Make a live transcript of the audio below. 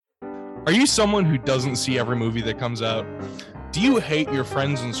Are you someone who doesn't see every movie that comes out? Do you hate your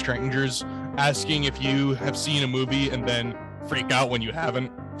friends and strangers asking if you have seen a movie and then freak out when you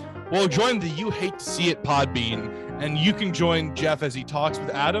haven't? Well, join the You Hate to See It Podbean, and you can join Jeff as he talks with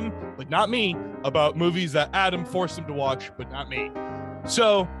Adam, but not me, about movies that Adam forced him to watch, but not me.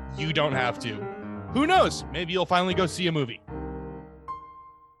 So you don't have to. Who knows? Maybe you'll finally go see a movie.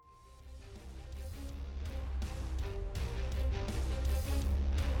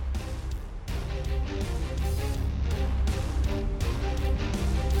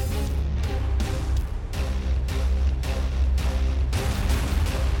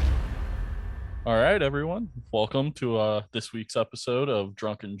 All right, everyone. Welcome to this week's episode of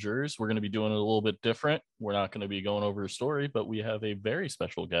Drunken Jurors. We're going to be doing it a little bit different. We're not going to be going over a story, but we have a very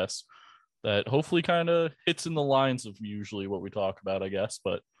special guest that hopefully kind of hits in the lines of usually what we talk about, I guess,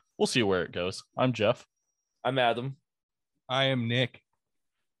 but we'll see where it goes. I'm Jeff. I'm Adam. I am Nick.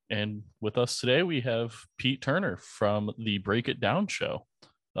 And with us today, we have Pete Turner from the Break It Down show.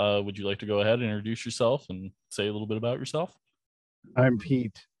 Would you like to go ahead and introduce yourself and say a little bit about yourself? I'm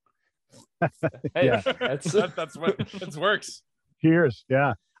Pete. Hey, Yeah. That's what it works. Cheers.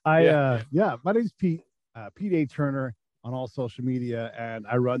 Yeah. Yeah. My name's Pete, Pete A. Turner on all social media, and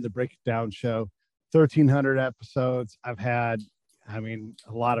I run the Break It Down show, 1,300 episodes. I've had, a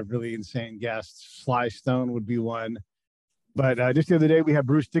lot of really insane guests. Sly Stone would be one. But just the other day, we had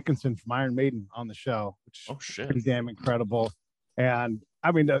Bruce Dickinson from Iron Maiden on the show, which is pretty damn incredible. And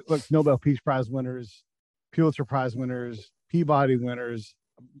look, Nobel Peace Prize winners, Pulitzer Prize winners, Peabody winners,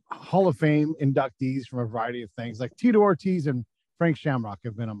 Hall of Fame inductees from a variety of things, like Tito Ortiz and Frank Shamrock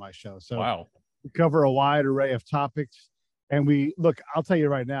have been on my show. So Wow. We cover a wide array of topics. And I'll tell you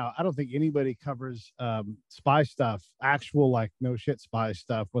right now, I don't think anybody covers spy stuff, actual, like, no shit spy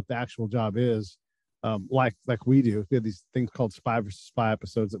stuff, what the actual job is, like we do. We have these things called Spy versus Spy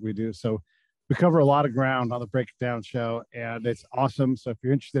episodes that we do. So we cover a lot of ground on the Break It Down show, and it's awesome. So if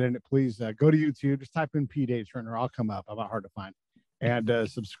you're interested in it, please go to YouTube, just type in Pete A. Turner. I'll come up. I'm not hard to find. And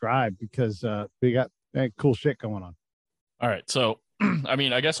subscribe, because we got cool shit going on. All right. So, I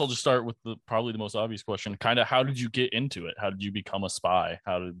guess I'll just start with probably the most obvious question. Kind of, how did you get into it? How did you become a spy?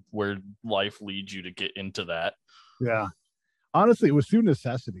 Where life leads you to get into that? Yeah. Honestly, it was through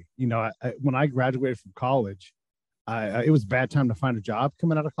necessity. When I graduated from college, it was a bad time to find a job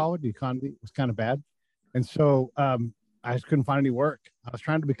coming out of college. The economy was kind of bad. And so I just couldn't find any work. I was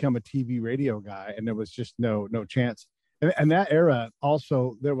trying to become a TV radio guy, and there was just no chance. And that era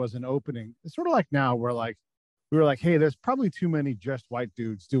also, there was an opening. It's sort of like now, where we were like, hey, there's probably too many just white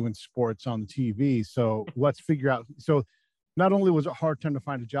dudes doing sports on the TV. So let's figure out. So not only was it a hard time to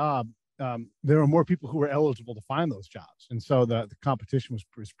find a job, there were more people who were eligible to find those jobs. And so the competition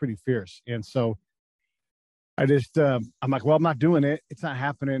was pretty fierce. And so I just, I'm like, well, I'm not doing it. It's not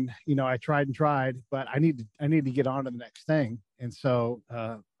happening. I tried, but I need to get on to the next thing. And so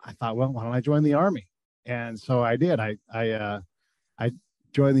I thought, well, why don't I join the Army? And so I did. I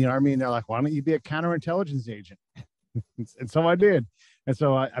joined the Army, and they're like, why don't you be a counterintelligence agent? And so I did. And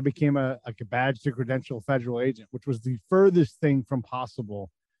so I became a badge to credential federal agent, which was the furthest thing from possible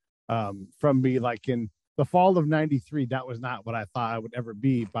from me. Like in the fall of 93, that was not what I thought I would ever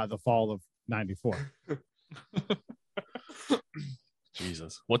be by the fall of 94.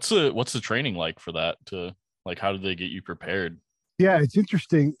 Jesus. What's the training like for that? How did they get you prepared? Yeah, it's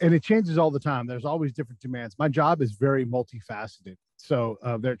interesting, and it changes all the time. There's always different demands. My job is very multifaceted. So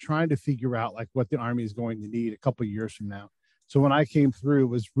they're trying to figure out what the Army is going to need a couple of years from now. So when I came through, it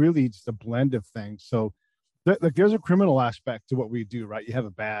was really just a blend of things. So there's a criminal aspect to what we do, right? You have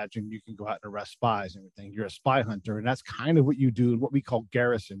a badge and you can go out and arrest spies and everything. You're a spy hunter, and that's kind of what you do in what we call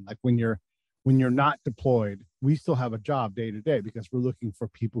garrison. Like when you're not deployed, we still have a job day to day, because we're looking for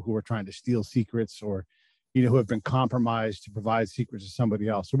people who are trying to steal secrets, or who have been compromised to provide secrets to somebody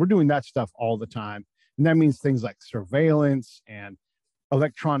else. So we're doing that stuff all the time. And that means things like surveillance and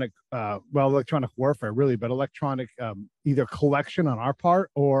electronic warfare, really, but electronic either collection on our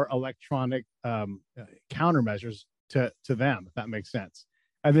part or electronic countermeasures to them, if that makes sense.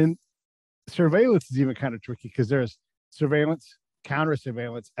 And then surveillance is even kind of tricky, because there's surveillance, counter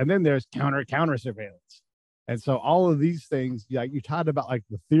surveillance, and then there's counter surveillance. And so all of these things, you talked about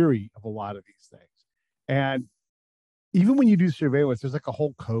the theory of a lot of these things. And even when you do surveillance, there's a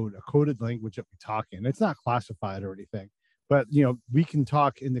whole code, a coded language that we talk in. It's not classified or anything, but we can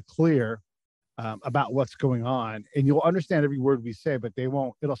talk in the clear about what's going on, and you'll understand every word we say, but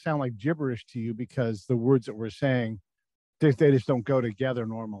it'll sound like gibberish to you, because the words that we're saying, they just don't go together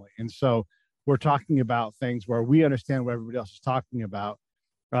normally. And so we're talking about things where we understand what everybody else is talking about,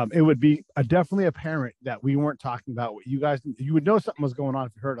 It would be definitely apparent that we weren't talking about what you guys. You would know something was going on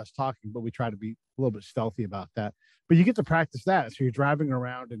if you heard us talking, but we try to be a little bit stealthy about that. But you get to practice that. So you're driving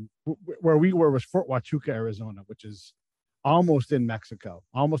around, and where we were was Fort Huachuca, Arizona, which is almost in Mexico,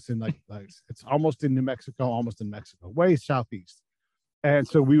 almost in like it's almost in New Mexico, almost in Mexico, way southeast. And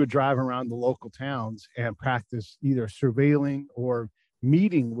so we would drive around the local towns and practice either surveilling or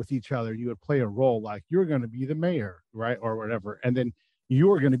meeting with each other. You would play a role like you're going to be the mayor, right, or whatever, and then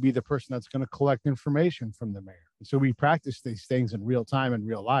you're going to be the person that's going to collect information from the mayor. And so we practice these things in real time in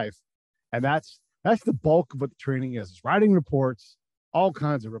real life, and that's the bulk of what the training is. It's writing reports, all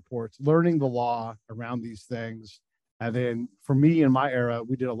kinds of reports, learning the law around these things. And then for me in my era,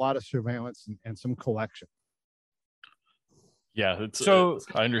 we did a lot of surveillance and some collection. Yeah, so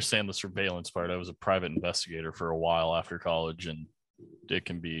I understand the surveillance part. I was a private investigator for a while after college, and it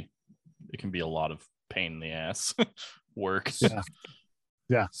can be a lot of pain in the ass work. Yeah.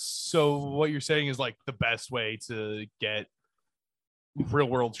 Yeah. So what you're saying is like the best way to get real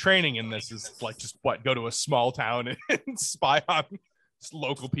world training in this is like just go to a small town and spy on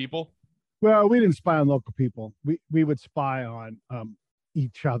local people. Well, we didn't spy on local people. We would spy on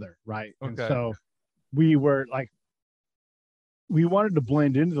each other, right? Okay. And so we were like, we wanted to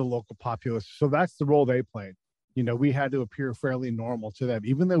blend into the local populace. So that's the role they played. You know, we had to appear fairly normal to them,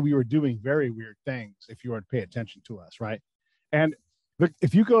 even though we were doing very weird things if you were to pay attention to us, right? And look,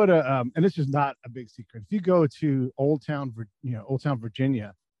 if you go to, and this is not a big secret, if you go to Old Town,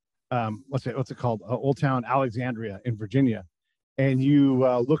 Virginia, what's it called? Old Town Alexandria in Virginia, and you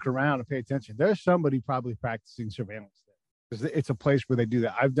look around and pay attention, there's somebody probably practicing surveillance there because it's a place where they do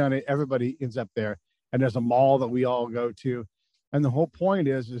that. I've done it. Everybody ends up there, and there's a mall that we all go to. And the whole point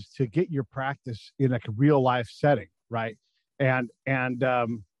is to get your practice in like a real life setting, right? And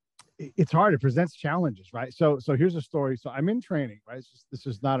it's hard. It presents challenges, right? So here's a story. So I'm in training, right? This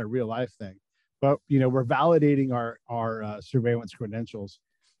is not a real life thing, but you know, we're validating our surveillance credentials,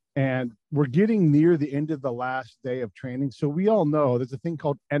 and we're getting near the end of the last day of training. So we all know there's a thing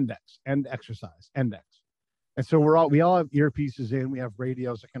called end exercise. And so we all have earpieces in, we have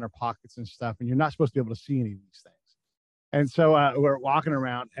radios like in our pockets and stuff, and you're not supposed to be able to see any of these things. And so we're walking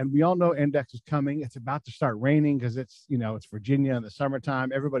around, and we all know index is coming. It's about to start raining because it's Virginia in the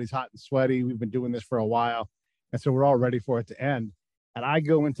summertime. Everybody's hot and sweaty. We've been doing this for a while. And so we're all ready for it to end. And I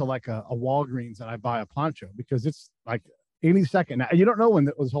go into like a Walgreens and I buy a poncho because it's like any second now. You don't know when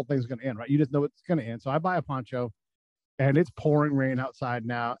this whole thing's going to end, right? You just know it's going to end. So I buy a poncho, and it's pouring rain outside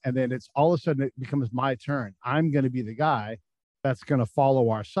now. And then it's all of a sudden it becomes my turn. I'm going to be the guy that's going to follow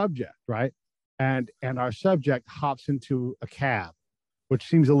our subject, right? And our subject hops into a cab, which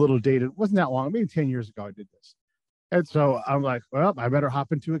seems a little dated. It wasn't that long, maybe 10 years ago I did this. And so I'm like, well, I better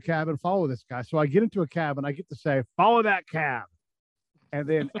hop into a cab and follow this guy. So I get into a cab and I get to say, follow that cab. And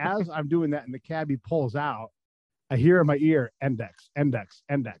then as I'm doing that and the cabbie pulls out, I hear in my ear, index.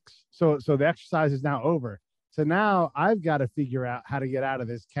 So the exercise is now over. So now I've got to figure out how to get out of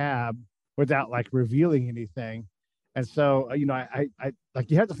this cab without like revealing anything. And so, I like,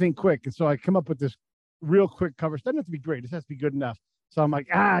 you have to think quick. And so I come up with this real quick cover. It doesn't have to be great. It has to be good enough. So I'm like,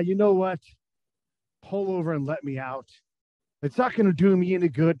 you know what? Pull over and let me out. It's not going to do me any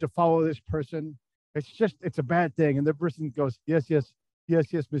good to follow this person. It's a bad thing. And the person goes, yes,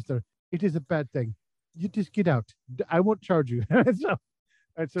 mister. It is a bad thing. You just get out. I won't charge you. And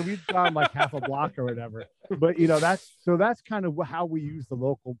so we've gone like half a block or whatever. But, that's kind of how we use the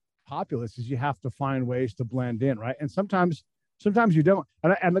local populace is you have to find ways to blend in, right? And sometimes you don't.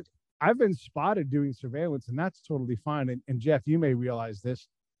 And look, I've been spotted doing surveillance, and that's totally fine. And Jeff, you may realize this.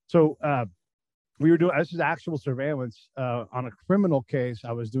 So we were doing this is actual surveillance on a criminal case.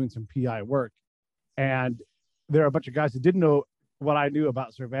 I was doing some PI work, and there are a bunch of guys that didn't know what I knew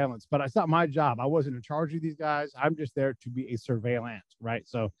about surveillance, but it's not my job. I wasn't in charge of these guys. I'm just there to be a surveillant, right?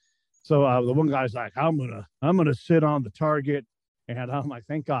 So the one guy's like, I'm gonna sit on the target. And I'm like,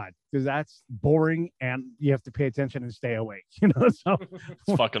 thank God, because that's boring and you have to pay attention and stay awake, So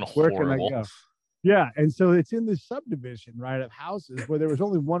it's fucking horrible. Yeah. And so it's in this subdivision, right, of houses where there was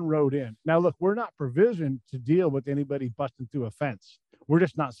only one road in. Now, look, we're not provisioned to deal with anybody busting through a fence. We're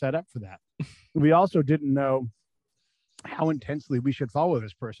just not set up for that. We also didn't know how intensely we should follow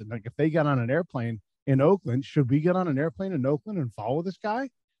this person. Like if they got on an airplane in Oakland, should we get on an airplane in Oakland and follow this guy?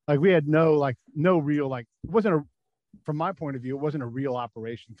 Like we had no real, it wasn't from my point of view, it wasn't a real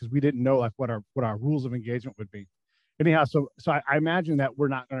operation because we didn't know like what our rules of engagement would be. Anyhow, so I imagine that we're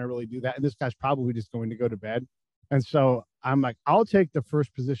not going to really do that. And this guy's probably just going to go to bed. And so I'm like, I'll take the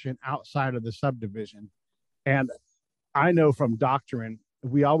first position outside of the subdivision. And I know from doctrine,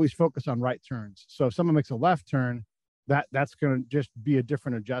 we always focus on right turns. So if someone makes a left turn, that's going to just be a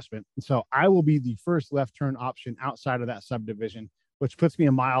different adjustment. And so I will be the first left turn option outside of that subdivision, which puts me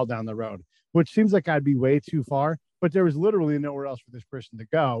a mile down the road, which seems like I'd be way too far, but there was literally nowhere else for this person to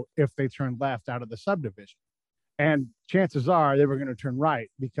go if they turned left out of the subdivision. And chances are they were going to turn right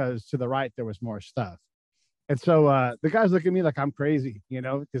because to the right, there was more stuff. And so the guys look at me like I'm crazy,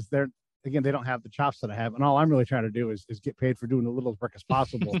 because they don't have the chops that I have. And all I'm really trying to do is get paid for doing the little work as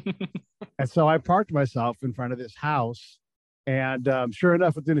possible. And so I parked myself in front of this house. And sure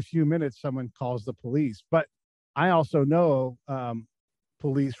enough, within a few minutes, someone calls the police. But I also know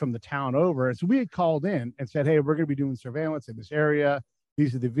police from the town over. And so we had called in and said, hey, we're going to be doing surveillance in this area.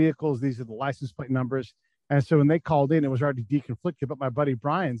 These are the vehicles. These are the license plate numbers. And so when they called in, it was already deconflicted. But my buddy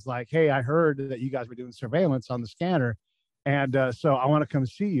Brian's like, hey, I heard that you guys were doing surveillance on the scanner. And so I want to come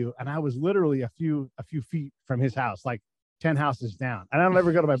see you. And I was literally a few feet from his house, like 10 houses down. And I don't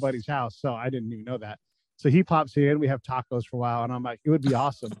ever go to my buddy's house. So I didn't even know that. So he pops in, we have tacos for a while. And I'm like, it would be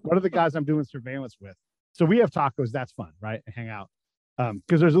awesome. What are the guys I'm doing surveillance with? So we have tacos. That's fun, right? And hang out.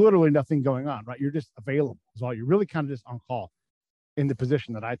 Because there's literally nothing going on, right? You're just available. Is all. You're really kind of just on call in the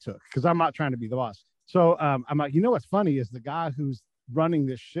position that I took because I'm not trying to be the boss. So I'm like, what's funny is the guy who's running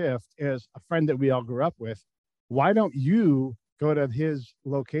this shift is a friend that we all grew up with. Why don't you go to his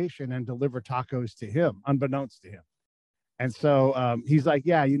location and deliver tacos to him, unbeknownst to him? And so he's like,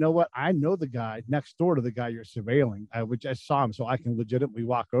 yeah, you know what? I know the guy next door to the guy you're surveilling. I just saw him, so I can legitimately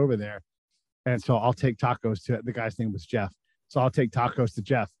walk over there. And so I'll take tacos to the guy's name was Jeff. So I'll take tacos to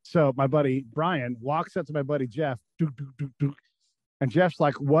Jeff. So my buddy Brian walks up to my buddy Jeff, and Jeff's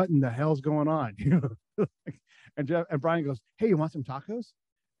like, what in the hell's going on? And Brian goes, hey, you want some tacos?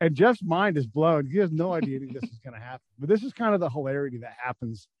 And Jeff's mind is blown. He has no idea this is going to happen. But this is kind of the hilarity that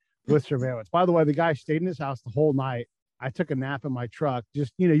happens with surveillance. By the way, the guy stayed in his house the whole night. I took a nap in my truck.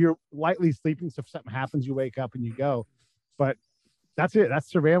 Just, you're lightly sleeping. So if something happens, you wake up and you go. But that's it. That's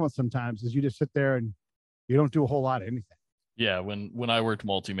surveillance sometimes is you just sit there and you don't do a whole lot of anything. Yeah, when I worked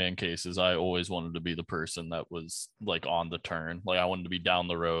multi-man cases, I always wanted to be the person that was like on the turn. Like I wanted to be down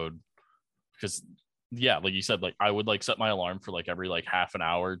the road because yeah, like you said, like I would like set my alarm for like every like half an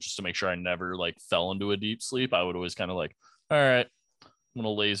hour just to make sure I never like fell into a deep sleep. I would always kind of like, all right, I'm gonna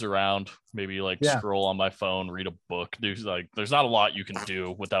laze around, maybe like scroll on my phone, read a book. There's not a lot you can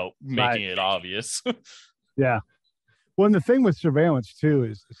do without making it obvious. Yeah. Well, and the thing with surveillance too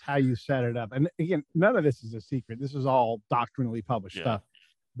is how you set it up. And again, none of this is a secret. This is all doctrinally published stuff.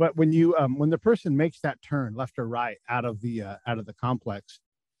 But when you when the person makes that turn left or right out of the complex,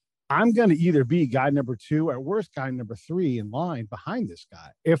 I'm going to either be guy number 2 or worst guy number 3 in line behind this guy,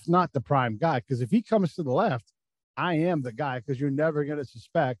 if not the prime guy. Because if he comes to the left, I am the guy because you're never going to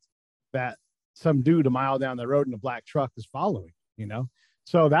suspect that some dude a mile down the road in a black truck is following,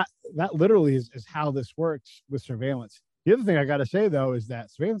 So that literally is how this works with surveillance. The other thing I got to say, though, is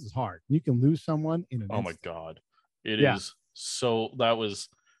that surveillance is hard. You can lose someone in an instant. My God. It is. So that was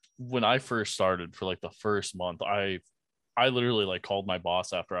when I first started for like the first month. I literally like called my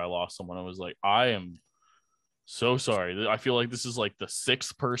boss after I lost someone. I was like, I am so sorry. I feel like this is like the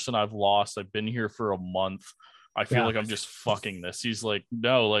 6th person I've lost. I've been here for a month. I feel like I'm just fucking this. He's like,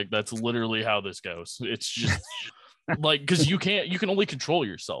 no, like that's literally how this goes. It's just like, because you can only control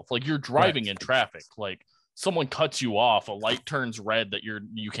yourself. Like you're driving in traffic. Like someone cuts you off, a light turns red that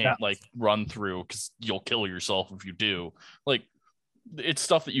you can't like run through because you'll kill yourself if you do. Like it's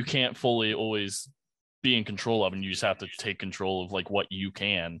stuff that you can't fully always be in control of, and you just have to take control of like what you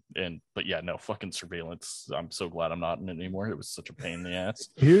can. But yeah, no, fucking surveillance. I'm so glad I'm not in it anymore. It was such a pain in the ass.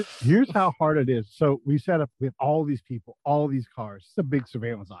 Here's how hard it is. So we set up with all these people, all these cars. It's a big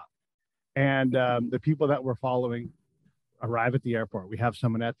surveillance op, and the people that we're following arrive at the airport. We have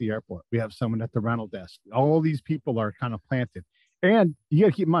someone at the airport. We have someone at the rental desk. All these people are kind of planted, and you got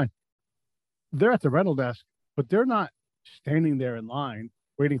to keep in mind they're at the rental desk, but they're not standing there in line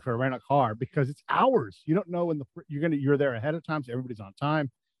waiting for a rental car because it's hours. You don't know when you're there ahead of time, so everybody's on time.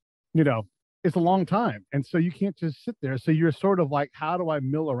 It's a long time, and so you can't just sit there. So you're sort of like, how do I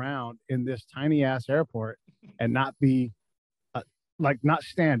mill around in this tiny ass airport and not be not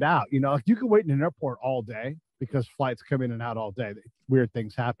stand out? Like you can wait in an airport all day because flights come in and out all day. Weird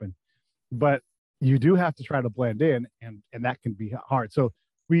things happen, but you do have to try to blend in, and that can be hard. So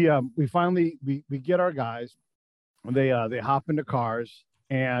we finally get our guys. They hop into cars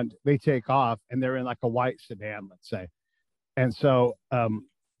and they take off, and they're in like a white sedan, let's say. And so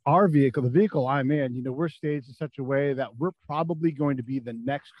our vehicle, the vehicle I'm in, we're staged in such a way that we're probably going to be the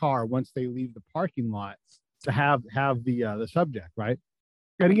next car once they leave the parking lot to have the subject, right?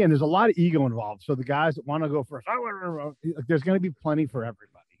 And again, there's a lot of ego involved. So the guys that want to go first, there's going to be plenty for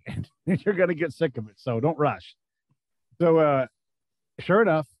everybody, and you're going to get sick of it. So don't rush. So sure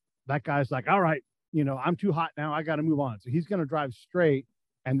enough, that guy's like, all right, I'm too hot now. I got to move on. So he's going to drive straight.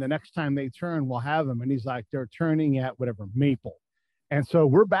 And the next time they turn, we'll have him. And he's like, they're turning at whatever, Maple. And so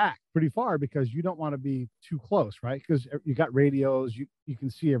we're back pretty far because you don't want to be too close, right? Because you got radios, you can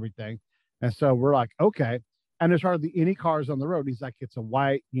see everything. And so we're like, okay. And there's hardly any cars on the road. He's like, it's a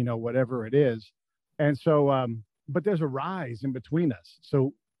white, whatever it is. And so, but there's a rise in between us.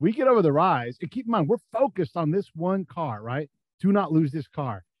 So we get over the rise. And keep in mind, we're focused on this one car, right? Do not lose this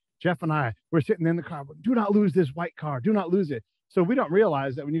car. Jeff and I, we're sitting in the car. Do not lose this white car. Do not lose it. So we don't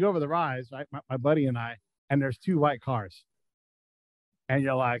realize that when you go over the rise, right, my buddy and I, and there's two white cars. And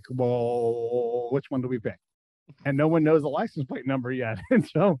you're like, well, which one do we pick? And no one knows the license plate number yet.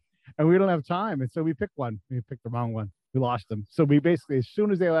 And we don't have time. And so we picked one. We picked the wrong one. We lost them. So we basically, as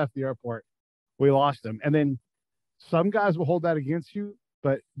soon as they left the airport, we lost them. And then some guys will hold that against you.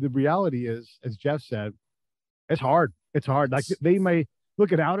 But the reality is, as Jeff said, it's hard. It's hard. Like they may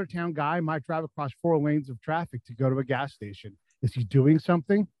look, an out of town guy might drive across 4 lanes of traffic to go to a gas station. Is he doing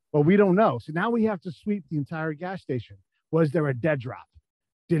something? Well, we don't know. So now we have to sweep the entire gas station. Was there a dead drop?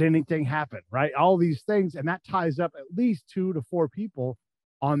 Did anything happen? Right? All these things. And that ties up at least 2 to 4 people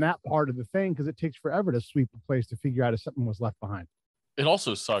on that part of the thing because it takes forever to sweep a place to figure out if something was left behind. It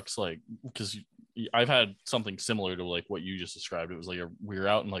also sucks, like, because I've had something similar to like what you just described. It was like we were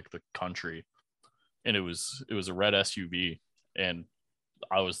out in like the country and it was a red SUV and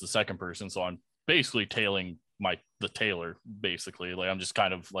I was the second person. So I'm basically tailing the Taylor, basically. Like I'm just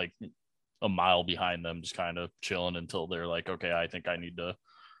kind of like a mile behind them, just kind of chilling until they're like, okay, I think I need to,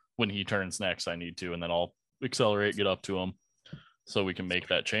 when he turns next, I need to, and then I'll accelerate, get up to him so we can make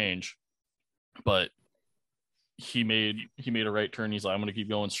that change. But he made a right turn. He's like, I'm going to keep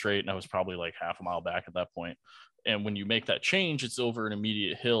going straight. And I was probably like half a mile back at that point. And when you make that change, it's over an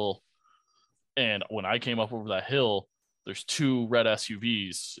immediate hill. And when I came up over that hill, there's 2 red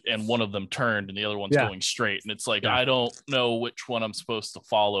SUVs and one of them turned and the other one's going straight. And it's like, I don't know which one I'm supposed to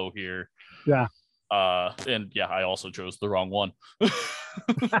follow here. Yeah. And yeah, I also chose the wrong one.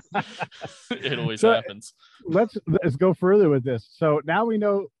 It always happens. Let's go further with this. So now we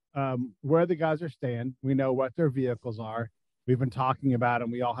know where the guys are staying. We know what their vehicles are. We've been talking about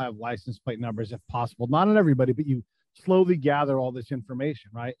them. We all have license plate numbers if possible. Not on everybody, but you slowly gather all this information,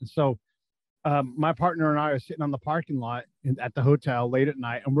 right? And so my partner and I are sitting on the parking lot at the hotel late at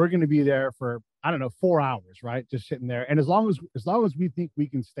night, and we're going to be there for, I don't know, 4 hours, right? Just sitting there. And as long as we think we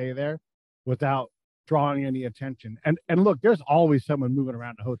can stay there without drawing any attention. And look, there's always someone moving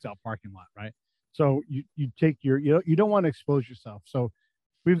around the hotel parking lot, right? So you take you don't want to expose yourself. So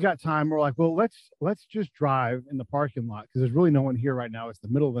we've got time. We're like, well, let's just drive in the parking lot because there's really no one here right now. It's the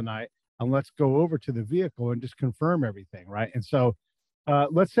middle of the night, and let's go over to the vehicle and just confirm everything, right? And so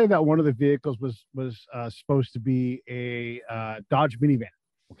let's say that one of the vehicles was supposed to be a Dodge minivan.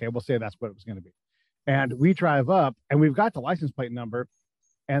 Okay, we'll say that's what it was going to be. And we drive up, and we've got the license plate number,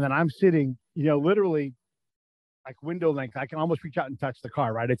 and then I'm sitting, literally like window length. I can almost reach out and touch the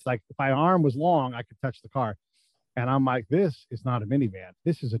car, right? It's like if my arm was long, I could touch the car. And I'm like, this is not a minivan.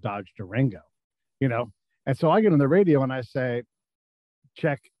 This is a Dodge Durango, And so I get on the radio and I say,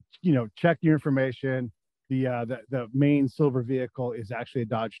 check your information. The main silver vehicle is actually a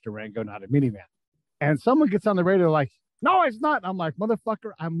Dodge Durango, not a minivan. And someone gets on the radio like, no, it's not. I'm like,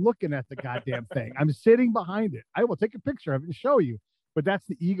 motherfucker, I'm looking at the goddamn thing. I'm sitting behind it. I will take a picture of it and show you. But that's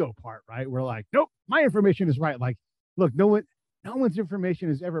the ego part, right? We're like, nope, my information is right. Like, look, no one's information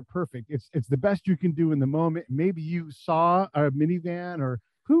is ever perfect. It's the best you can do in the moment. Maybe you saw a minivan or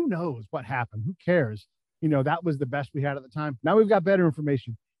who knows what happened. Who cares? That was the best we had at the time. Now we've got better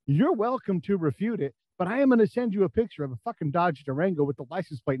information. You're welcome to refute it, but I am going to send you a picture of a fucking Dodge Durango with the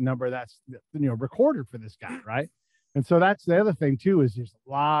license plate number that's recorded for this guy, right? And so that's the other thing too, is there's a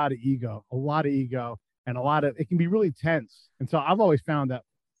lot of ego, and it can be really tense. And so I've always found that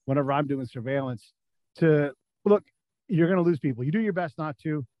whenever I'm doing surveillance, to look, you're going to lose people. You do your best not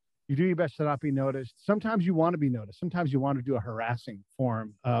to. You do your best to not be noticed. Sometimes you want to be noticed. Sometimes you want to do a harassing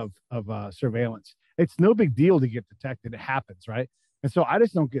form of surveillance. It's no big deal to get detected. It happens, right? And so I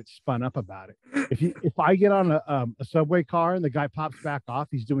just don't get spun up about it. If I get on a subway car and the guy pops back off,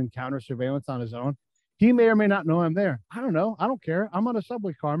 he's doing counter surveillance on his own. He may or may not know I'm there. I don't know. I don't care. I'm on a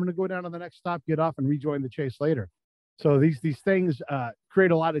subway car. I'm going to go down to the next stop, get off, and rejoin the chase later. So these things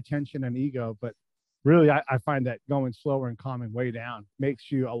create a lot of tension and ego, but really I find that going slower and calming way down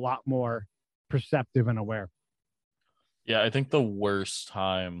makes you a lot more perceptive and aware. Yeah, I think the worst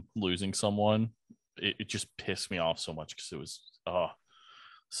time losing someone, it just pissed me off so much because it was,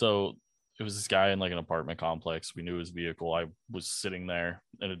 so it was this guy in like an apartment complex. We knew his vehicle. I was sitting there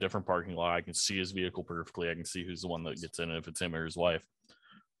in a different parking lot. I can see his vehicle perfectly. I can see who's the one that gets in, and if it's him or his wife.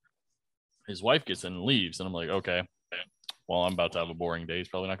 His wife gets in and leaves, and I'm like, okay, well, I'm about to have a boring day. He's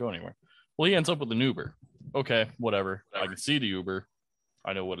probably not going anywhere. Well, he ends up with an Uber. Okay, whatever. I can see the Uber.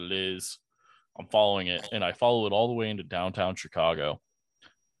 I know what it is. I'm following it, and I follow it all the way into downtown Chicago.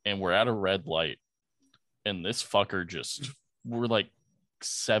 And we're at a red light, and this fucker we're like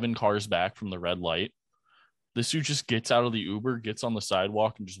 7 cars back from the red light. This dude just gets out of the Uber, gets on the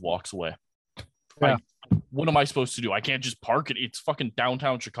sidewalk, and just walks away. Yeah. What am I supposed to do? I can't just park it. It's fucking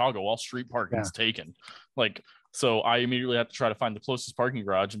downtown Chicago. All street parking is taken. Like, so I immediately had to try to find the closest parking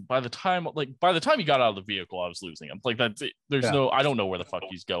garage. And by the time he got out of the vehicle, I was losing him. Like, that's it. I don't know where the fuck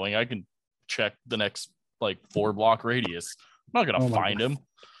he's going. I can check the next like 4-block radius. I'm not gonna find him.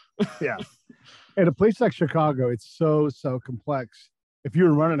 Yeah. In a place like Chicago, it's so complex. If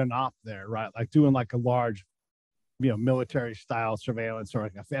you're running an op there, right, like doing like a large, military style surveillance or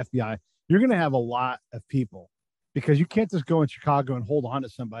like a FBI, you're going to have a lot of people because you can't just go in Chicago and hold on to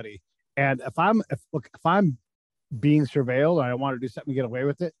somebody. And if I'm being surveilled and I want to do something to get away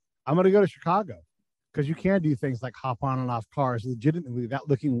with it, I'm going to go to Chicago because you can do things like hop on and off cars legitimately without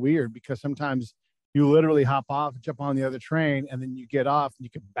looking weird, because sometimes you literally hop off, jump on the other train, and then you get off and you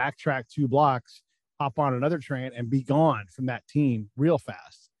can backtrack 2 blocks, hop on another train, and be gone from that team real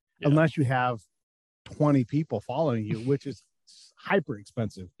fast. Yeah. Unless you have 20 people following you, which is hyper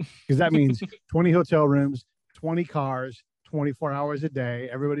expensive, because that means 20 hotel rooms, 20 cars, 24 hours a day.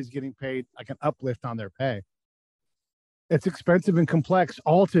 Everybody's getting paid like an uplift on their pay. It's expensive and complex,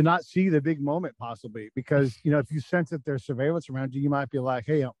 all to not see the big moment possibly, because, if you sense that there's surveillance around you, you might be like,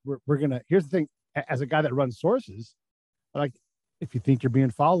 hey, we're going to, here's the thing, as a guy that runs sources, like, if you think you're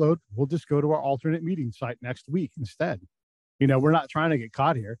being followed, we'll just go to our alternate meeting site next week instead. We're not trying to get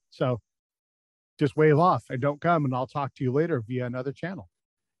caught here. So just wave off and don't come, and I'll talk to you later via another channel.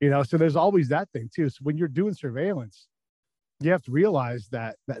 So there's always that thing too. So when you're doing surveillance, you have to realize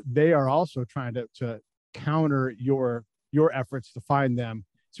that they are also trying to counter your efforts to find them.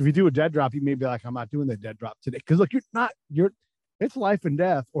 So if you do a dead drop, you may be like, I'm not doing the dead drop today. Because look, it's life and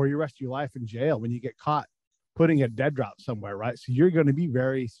death, or your rest of your life in jail when you get caught putting a dead drop somewhere, right? So you're going to be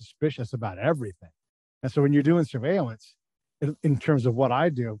very suspicious about everything. And so when you're doing surveillance, in terms of what I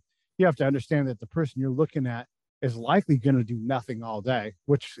do, you have to understand that the person you're looking at is likely going to do nothing all day,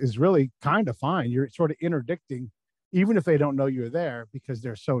 which is really kind of fine. You're sort of interdicting, even if they don't know you're there, because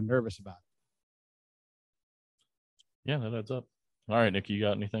they're so nervous about it. Yeah, that adds up. All right, Nick, you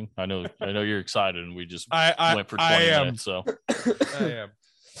got anything? I know you're excited, and we just went for 20 minutes. So I am.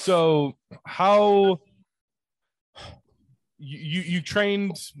 So how you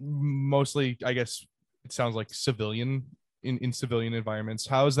trained mostly, I guess it sounds like civilian in civilian environments.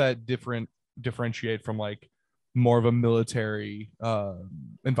 How is that differentiate from like more of a military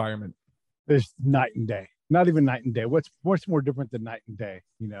environment? There's night and day. Not even night and day. What's more different than night and day?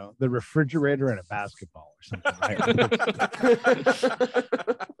 The refrigerator and a basketball or something. Right?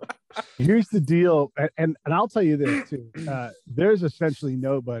 Here's the deal, and I'll tell you this too. There's essentially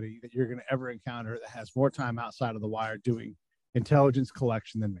nobody that you're going to ever encounter that has more time outside of the wire doing intelligence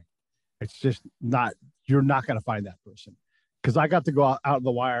collection than me. It's just not. You're not going to find that person, because I got to go out of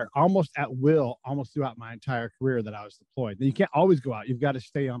the wire almost at will, almost throughout my entire career that I was deployed. And you can't always go out. You've got to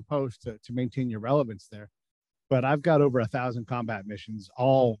stay on post to maintain your relevance there. But I've got over 1,000 combat missions,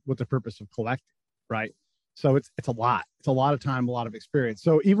 all with the purpose of collecting, right? So it's a lot. It's a lot of time, a lot of experience.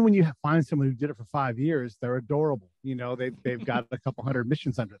 So even when you find someone who did it for 5 years, they're adorable. They've got a couple hundred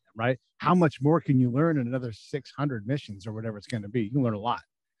missions under them, right? How much more can you learn in another 600 missions or whatever it's going to be? You can learn a lot.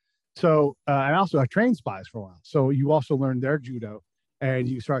 So and also I trained spies for a while. So you also learn their judo, and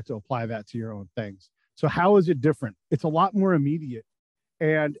you start to apply that to your own things. So how is it different? It's a lot more immediate.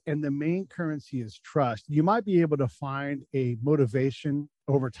 And the main currency is trust. You might be able to find a motivation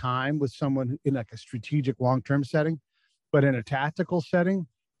over time with someone in like a strategic long-term setting, but in a tactical setting,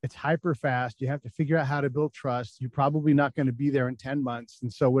 it's hyper fast. You have to figure out how to build trust. You're probably not going to be there in 10 months.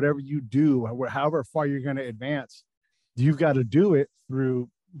 And so whatever you do, however far you're going to advance, you've got to do it through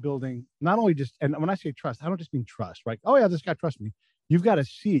building not only just, and when I say trust, I don't just mean trust, right? Oh yeah, this guy trusts me. You've got to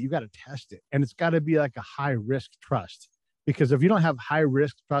see it. You've got to test it. And it's got to be like a high risk trust. Because if you don't have high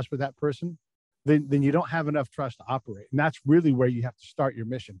risk trust with that person, then you don't have enough trust to operate. And that's really where you have to start your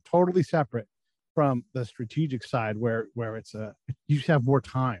mission, totally separate from the strategic side where it's you just have more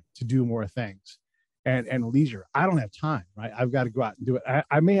time to do more things and leisure. I don't have time, right? I've got to go out and do it.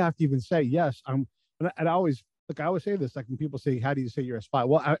 I may have to even say, yes, and I always say this, like when people say, how do you say you're a spy?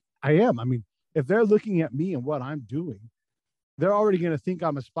 Well, I am. I mean, if they're looking at me and what I'm doing, they're already going to think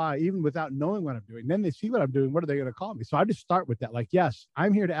I'm a spy, even without knowing what I'm doing. Then they see what I'm doing. What are they going to call me? So I just start with that. Like, yes,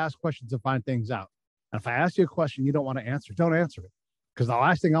 I'm here to ask questions and find things out. And if I ask you a question you don't want to answer, don't answer it. Because the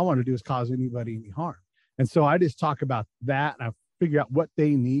last thing I want to do is cause anybody any harm. And so I just talk about that, and I figure out what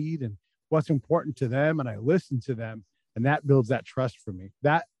they need and what's important to them, and I listen to them, and that builds that trust for me.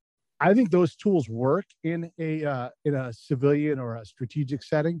 That I think those tools work in a civilian or a strategic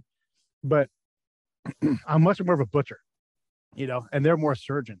setting, but I'm much more of a butcher, and they're more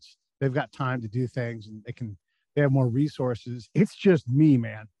surgeons. They've got time to do things, and they have more resources. It's just me,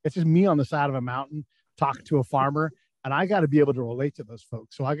 man. It's just me on the side of a mountain talking to a farmer, and I got to be able to relate to those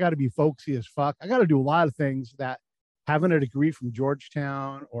folks. So I got to be folksy as fuck. I got to do a lot of things that having a degree from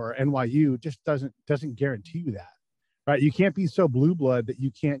Georgetown or NYU just doesn't guarantee you that, right? You can't be so blue blood that you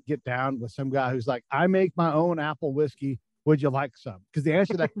can't get down with some guy who's like, I make my own apple whiskey. Would you like some? Because the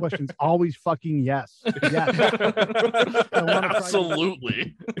answer to that question is always fucking yes. Yes.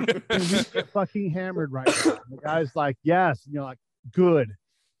 Absolutely. Fucking hammered right now. And the guy's like, yes. And you're like, good.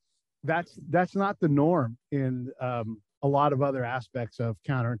 That's not the norm in a lot of other aspects of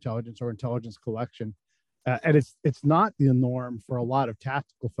counterintelligence or intelligence collection. And it's not the norm for a lot of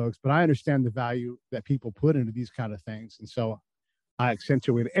tactical folks, but I understand the value that people put into these kind of things. And so I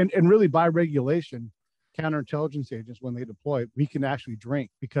accentuate it. And really by regulation, counterintelligence agents, when they deploy, we can actually drink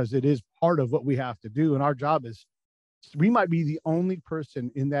because it is part of what we have to do. And our job is, we might be the only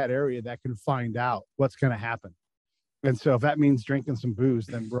person in that area that can find out what's going to happen. And so if that means drinking some booze,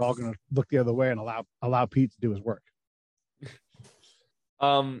 then we're all going to look the other way and allow Pete to do his work.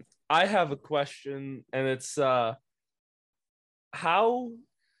 I have a question, and it's how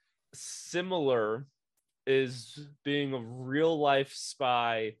similar is being a real life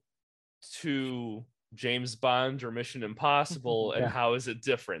spy to James Bond or Mission Impossible, and how is it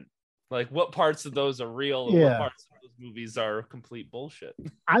different? Like, what parts of those are real and what parts of those movies are complete bullshit?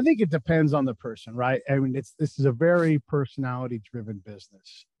 I think it depends on the person, right? I mean, this is a very personality driven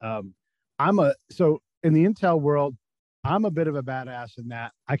business. So in the intel world, I'm a bit of a badass in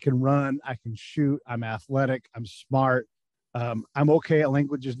that I can run, I can shoot, I'm athletic, I'm smart, I'm okay at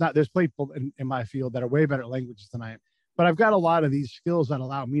languages. There's people in my field that are way better at languages than I am. But I've got a lot of these skills that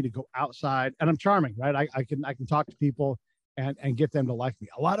allow me to go outside, and I'm charming, right? I can talk to people and get them to like me.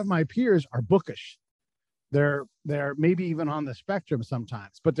 A lot of my peers are bookish. They're maybe even on the spectrum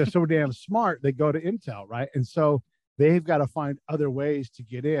sometimes, but they're so damn smart, they go to Intel, right? And so they've got to find other ways to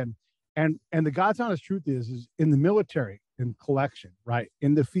get in. And the God's honest truth is in the military, in collection, right?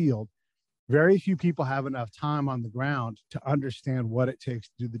 In the field, very few people have enough time on the ground to understand what it takes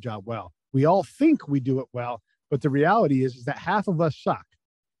to do the job well. We all think we do it well, but the reality is that half of us suck,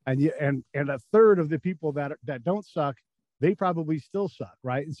 and a third of the people that don't suck, they probably still suck,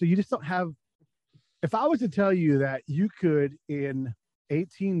 right? And so you just don't have. If I was to tell you that you could in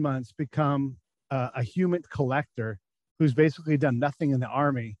 18 months become a human collector who's basically done nothing in the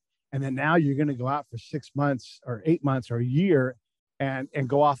Army, and then now you're going to go out for 6 months or 8 months or a year and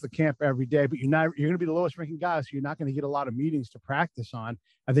go off the camp every day, but you're going to be the lowest ranking guy, so you're not going to get a lot of meetings to practice on,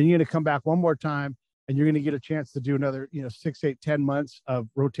 and then you're going to come back one more time. And you're going to get a chance to do another, 6, 8, 10 months of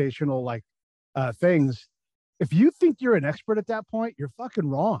rotational things. If you think you're an expert at that point, you're fucking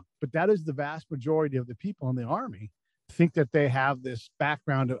wrong. But that is the vast majority of the people in the Army think that they have this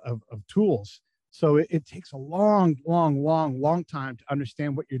background of tools. So it takes a long time to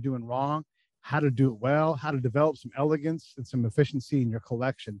understand what you're doing wrong, how to do it well, how to develop some elegance and some efficiency in your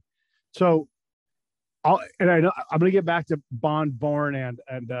collection. So I know I'm going to get back to Bond, Bourne, and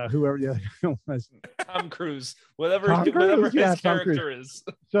whoever the other was. Tom Cruise, whatever his character is.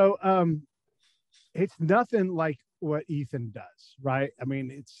 So it's nothing like what Ethan does, right? I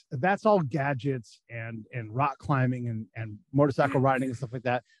mean, that's all gadgets and rock climbing and motorcycle riding and stuff like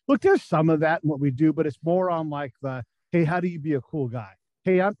that. Look, there's some of that in what we do, but it's more on like hey, how do you be a cool guy?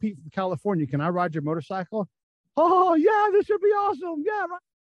 Hey, I'm Pete from California. Can I ride your motorcycle? Oh yeah, this would be awesome. Yeah, right.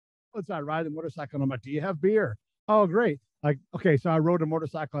 So I ride the motorcycle and I'm like, do you have beer? Oh, great. Like, okay, so I rode a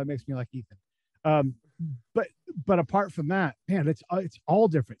motorcycle. That makes me like Ethan. But apart from that, man, it's all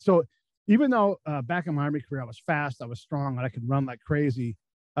different. So even though back in my Army career, I was fast, I was strong, and I could run like crazy,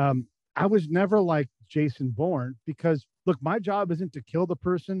 I was never like Jason Bourne because, look, my job isn't to kill the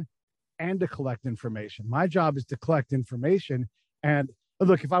person and to collect information. My job is to collect information. And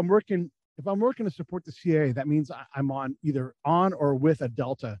look, if I'm working to support the CIA, that means I'm either on or with a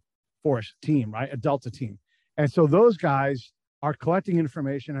Delta Force team, right? A Delta team. And so those guys are collecting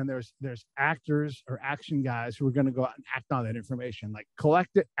information, and there's actors or action guys who are going to go out and act on that information, like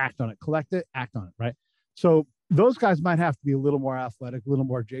collect it, act on it, collect it, act on it, right? So those guys might have to be a little more athletic, a little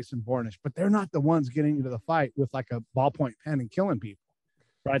more Jason Bourne-ish, but they're not the ones getting into the fight with like a ballpoint pen and killing people,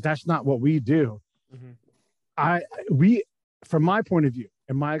 right? That's not what we do. From my point of view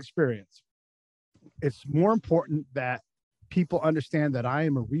and my experience, it's more important that people understand that I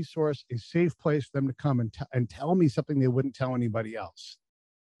am a resource, a safe place for them to come and tell me something they wouldn't tell anybody else.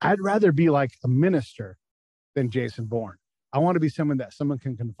 I'd rather be like a minister than Jason Bourne. I want to be someone that someone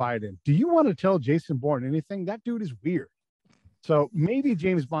can confide in. Do you want to tell Jason Bourne anything? That dude is weird. So maybe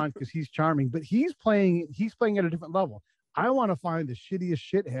James Bond because he's charming, but he's playing at a different level. I want to find the shittiest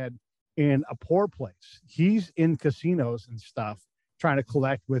shithead in a poor place. He's in casinos and stuff, trying to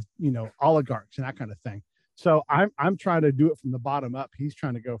collect with, oligarchs and that kind of thing. So I'm trying to do it from the bottom up. He's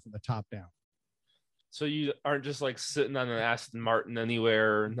trying to go from the top down. So you aren't just like sitting on an Aston Martin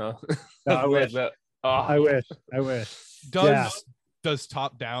anywhere. No, no I wish. That. Oh. I wish. Does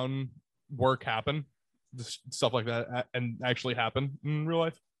top down work happen? Stuff like that and actually happen in real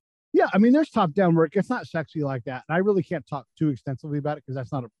life? Yeah, I mean, there's top down work. It's not sexy like that. And I really can't talk too extensively about it because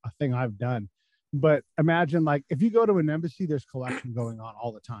that's not a thing I've done. But imagine like if you go to an embassy, there's collection going on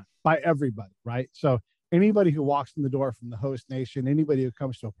all the time by everybody, right? So anybody who walks in the door from the host nation, anybody who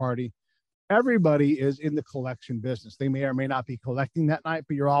comes to a party, everybody is in the collection business. They may or may not be collecting that night,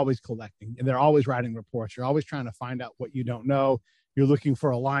 but you're always collecting and they're always writing reports. You're always trying to find out what you don't know. You're looking for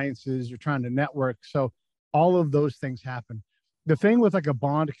alliances. You're trying to network. So all of those things happen. The thing with like a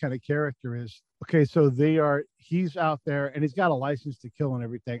Bond kind of character is, okay, so he's out there and he's got a license to kill and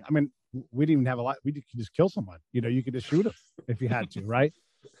everything. I mean, we didn't even have we could just kill someone, you could just shoot him if you had to, right?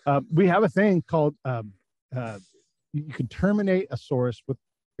 We have a thing called, you can terminate a source with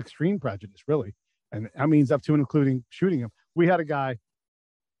extreme prejudice, really. And that means up to and including shooting him. We had a guy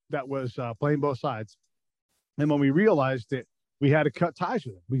that was playing both sides. And when we realized it, we had to cut ties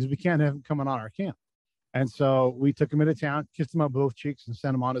with him because we can't have him coming on our camp. And so we took him into town, kissed him on both cheeks and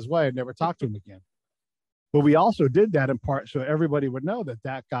sent him on his way and never talked to him again. But we also did that in part so everybody would know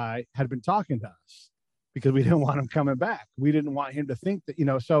that guy had been talking to us because we didn't want him coming back. We didn't want him to think that,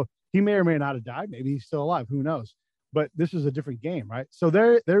 so he may or may not have died. Maybe he's still alive. Who knows? But this is a different game, right? So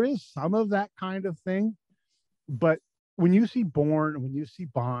there is some of that kind of thing. But when you see Bourne, when you see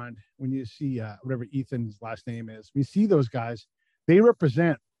Bond, when you see whatever Ethan's last name is, we see those guys, they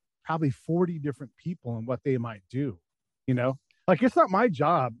represent probably 40 different people and what they might do, Like, it's not my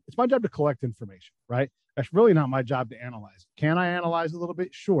job. It's my job to collect information, right? That's really not my job to analyze. Can I analyze a little bit?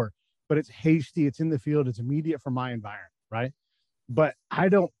 Sure. But it's hasty. It's in the field. It's immediate for my environment, right? But I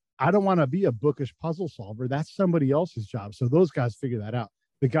don't want to be a bookish puzzle solver. That's somebody else's job. So those guys figure that out.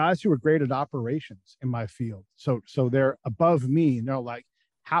 The guys who are great at operations in my field, so they're above me and they're like,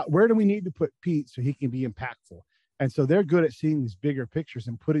 where do we need to put Pete so he can be impactful? And so they're good at seeing these bigger pictures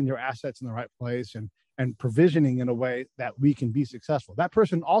and putting their assets in the right place and provisioning in a way that we can be successful. That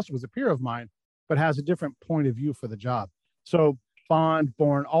person also was a peer of mine, but has a different point of view for the job. So Bond,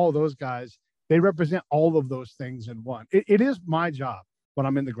 Bourne, all of those guys, they represent all of those things in one. It is my job when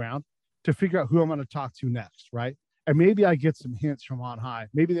I'm in the ground to figure out who I'm going to talk to next, right? And maybe I get some hints from on high.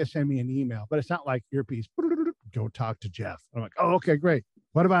 Maybe they send me an email, but it's not like earpiece, go talk to Jeff. I'm like, oh, okay, great.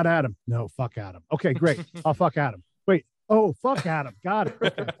 What about Adam? No, fuck Adam. Okay, great. I'll fuck Adam. Wait, oh, fuck Adam. Got it.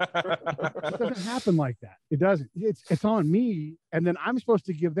 Okay. It doesn't happen like that. It doesn't. It's on me. And then I'm supposed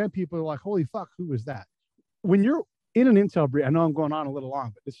to give them people who are like, holy fuck, who is that? When you're in an intel brief, I know I'm going on a little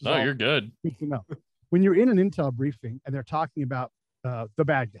long, but this is you're good. To know. When you're in an intel briefing and they're talking about the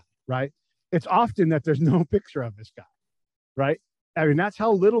bad guy, right? It's often that there's no picture of this guy, right? I mean, that's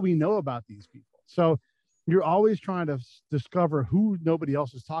how little we know about these people. So you're always trying to discover who nobody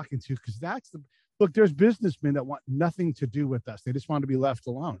else is talking to, because look, there's businessmen that want nothing to do with us. They just want to be left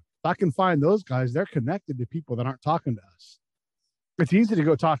alone. If I can find those guys, they're connected to people that aren't talking to us. It's easy to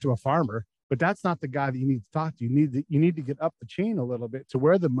go talk to a farmer, but that's not the guy that you need to talk to. You need to get up the chain a little bit to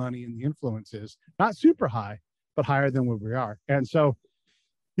where the money and the influence is, not super high, but higher than where we are. And so,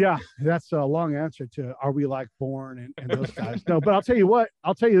 yeah, that's a long answer to, are we like Bourne and those guys? No, but I'll tell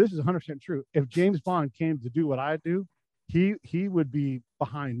you, this is 100% true. If James Bond came to do what I do, he would be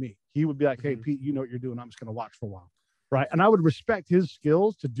behind me. He would be like, hey, Pete, you know what you're doing. I'm just going to watch for a while. Right. And I would respect his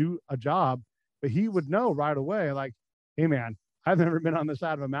skills to do a job, but he would know right away, like, hey, man, I've never been on the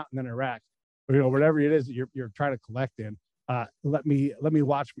side of a mountain in Iraq, or whatever it is that you're trying to collect in. Let me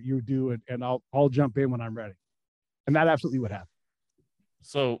watch what you do, and I'll jump in when I'm ready. And that absolutely would happen.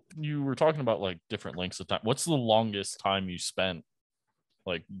 So you were talking about like different lengths of time. What's the longest time you spent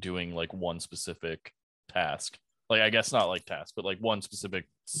like doing like one specific task? Like, I guess not like task, but like one specific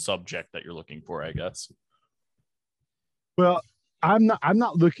subject that you're looking for, I guess. Well, I'm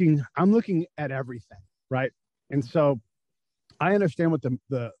not looking, I'm looking at everything, right? And so I understand what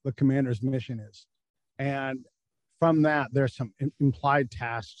the commander's mission is. And from that, there's some implied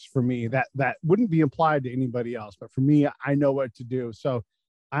tasks for me that wouldn't be implied to anybody else. But for me, I know what to do. So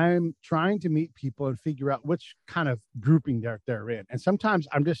I'm trying to meet people and figure out which kind of grouping they're in. And sometimes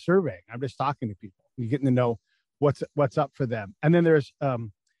I'm just surveying. I'm just talking to people. You're getting to know what's up for them. And then there's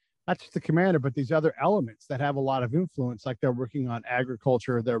not just the commander, but these other elements that have a lot of influence, like they're working on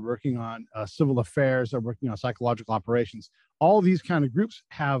agriculture, they're working on civil affairs, they're working on psychological operations. All these kind of groups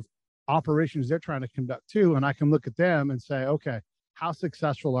have operations they're trying to conduct too. And I can look at them and say, okay, how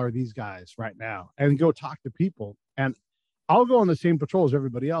successful are these guys right now? And go talk to people. And I'll go on the same patrol as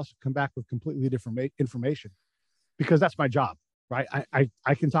everybody else and come back with completely different information, because that's my job, right?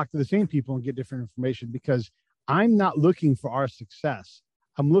 I can talk to the same people and get different information, because I'm not looking for our success.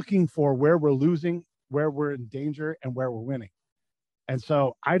 I'm looking for where we're losing, where we're in danger, and where we're winning. And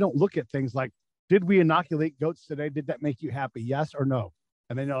so I don't look at things like, did we inoculate goats today? Did that make you happy? Yes or no?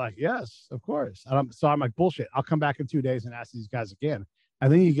 And then you're like, yes, of course. So I'm like, bullshit. I'll come back in 2 days and ask these guys again. And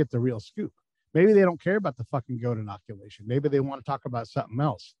then you get the real scoop. Maybe they don't care about the fucking goat inoculation. Maybe they want to talk about something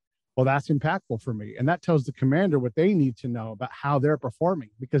else. Well, that's impactful for me. And that tells the commander what they need to know about how they're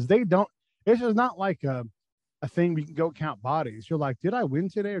performing, because they don't, this is not like a thing we can go count bodies. You're like, did I win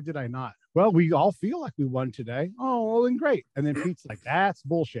today or did I not? Well, we all feel like we won today. Oh, well, then great. And then Pete's like, that's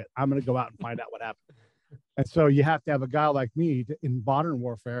bullshit. I'm going to go out and find out what happened. And so you have to have a guy like me in modern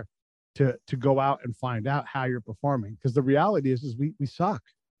warfare to go out and find out how you're performing. Because the reality is we suck.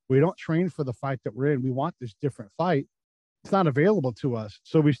 We don't train for the fight that we're in. We want this different fight. It's not available to us.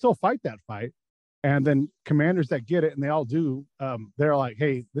 So we still fight that fight. And then commanders that get it, and they all do, they're like,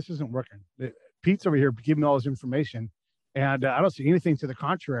 hey, this isn't working. Pete's over here giving me all this information, and I don't see anything to the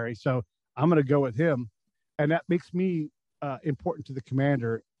contrary. So I'm going to go with him. And that makes me important to the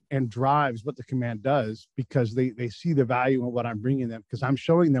commander and drives what the command does, because they see the value in what I'm bringing them, because I'm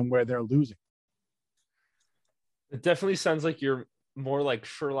showing them where they're losing. It definitely sounds like you're more like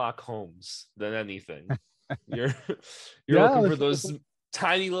Sherlock Holmes than anything. You're looking for those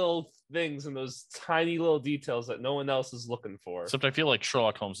tiny little things and those tiny little details that no one else is looking for. Except I feel like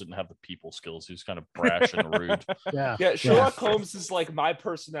Sherlock Holmes didn't have the people skills. He was kind of brash and rude. Yeah. Sherlock Holmes is like my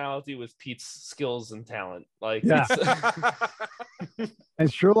personality with Pete's skills and talent. Like, yeah.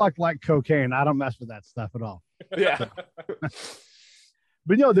 And Sherlock liked cocaine. I don't mess with that stuff at all. Yeah.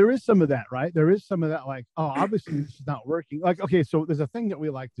 But there is some of that, right? There is some of that, like, oh, obviously this is not working. Like, okay, so there's a thing that we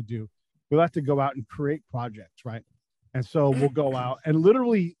like to do. We like to go out and create projects, right? And so we'll go out and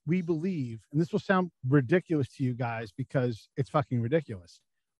literally we believe, and this will sound ridiculous to you guys because it's fucking ridiculous,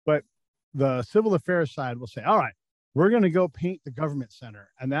 but the civil affairs side will say, all right, we're going to go paint the government center,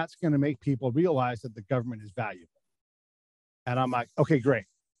 and that's going to make people realize that the government is valuable. And I'm like, okay, great.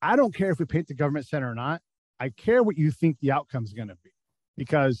 I don't care if we paint the government center or not. I care what you think the outcome is going to be,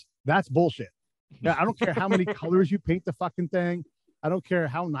 because that's bullshit. Now, I don't care how many colors you paint the fucking thing. I don't care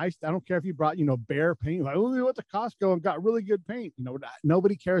how nice. I don't care if you brought, Behr paint. Like, oh, we went to Costco and got really good paint.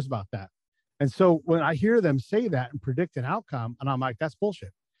 Nobody cares about that. And so when I hear them say that and predict an outcome, and I'm like, that's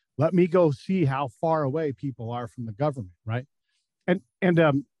bullshit. Let me go see how far away people are from the government, right? And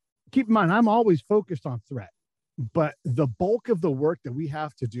keep in mind, I'm always focused on threat, but the bulk of the work that we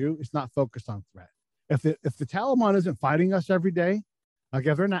have to do is not focused on threat. If the Taliban isn't fighting us every day, like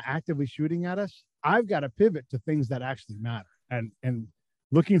if they're not actively shooting at us, I've got to pivot to things that actually matter. And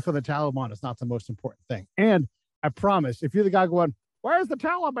looking for the Taliban is not the most important thing. And I promise, if you're the guy going, where's the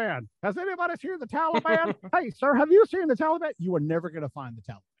Taliban? Has anybody seen the Taliban? Hey, sir, have you seen the Taliban? You are never going to find the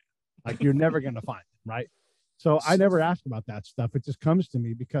Taliban. Like, you're never going to find them, right? So I never ask about that stuff. It just comes to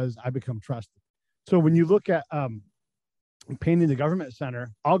me because I become trusted. So when you look at painting the government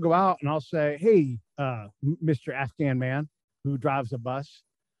center, I'll go out and I'll say, hey, Mr. Afghan man who drives a bus,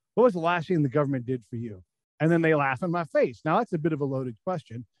 what was the last thing the government did for you? And then they laugh in my face. Now, that's a bit of a loaded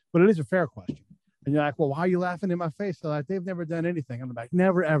question, but it is a fair question. And you're like, well, why are you laughing in my face? They're like, they've never done anything. I'm like,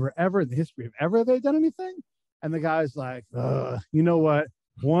 never, ever, ever in the history of ever have they done anything? And the guy's like, you know what?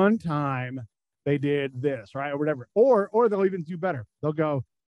 One time they did this, right? Or whatever. Or they'll even do better. They'll go,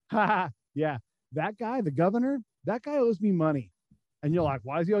 yeah, that guy, the governor, that guy owes me money. And you're like,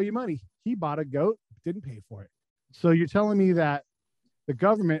 why does he owe you money? He bought a goat, didn't pay for it. So you're telling me that the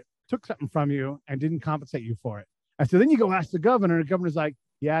government took something from you and didn't compensate you for it. And so then you go ask the governor, and the governor's like,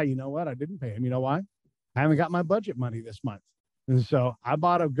 yeah, you know what? I didn't pay him. You know why? I haven't got my budget money this month. And so I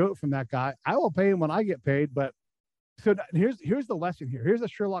bought a goat from that guy. I will pay him when I get paid. But so here's the lesson here. Here's a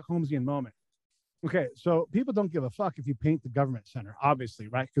Sherlock Holmesian moment. Okay, so people don't give a fuck if you paint the government center, obviously,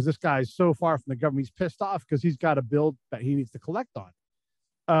 right? Because this guy's so far from the government, he's pissed off because he's got a bill that he needs to collect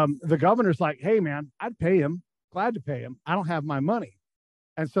on. The governor's like, hey, man, I'd pay him. glad to pay him. I don't have my money.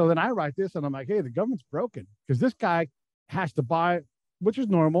 And so then I write this and I'm like, hey, the government's broken because this guy has to buy, which is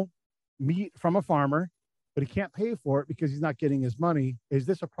normal, meat from a farmer, but he can't pay for it because he's not getting his money. Is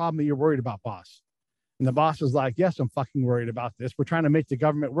this a problem that you're worried about, boss? And the boss is like, yes, I'm fucking worried about this. We're trying to make the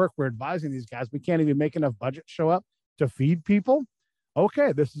government work. We're advising these guys. We can't even make enough budget show up to feed people.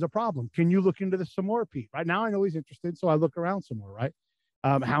 Okay, this is a problem. Can you look into this some more, Pete? Right now I know he's interested, so I look around some more, right?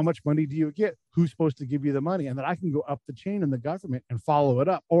 How much money do you get? Who's supposed to give you the money? And then I can go up the chain in the government and follow it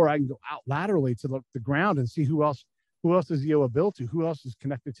up, or I can go out laterally to the ground and see who else does he owe a bill to? Who else is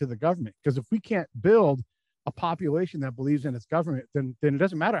connected to the government? Because if we can't build a population that believes in its government, then it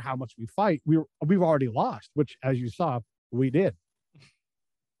doesn't matter how much we fight. We've already lost, which, as you saw, we did.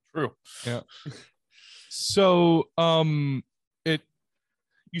 True. Yeah. So,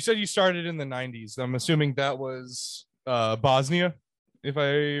 you said you started in the 90s. I'm assuming that was Bosnia, if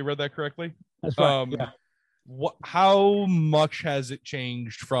I read that correctly. That's right. Yeah. How much has it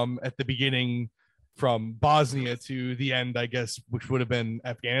changed from at the beginning, from Bosnia to the end, I guess, which would have been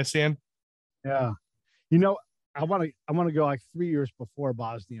Afghanistan? Yeah. You know, I want to go like 3 years before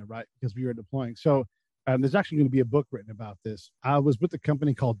Bosnia, right? Because we were deploying. So there's actually going to be a book written about this. I was with a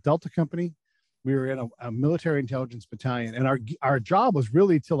company called Delta Company. We were in a military intelligence battalion, and our job was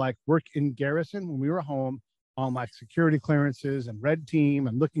really to like work in garrison when we were home on like security clearances and red team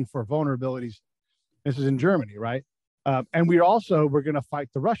and looking for vulnerabilities. This is in Germany, right? And we're going to fight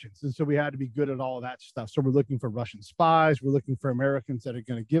the Russians. And so we had to be good at all of that stuff. So we're looking for Russian spies. We're looking for Americans that are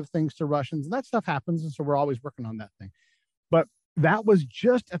going to give things to Russians. And that stuff happens. And so we're always working on that thing. But that was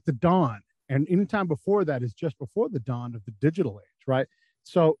just at the dawn. And anytime before that is just before the dawn of the digital age, right?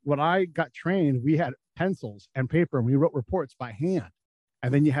 So when I got trained, we had pencils and paper, and we wrote reports by hand.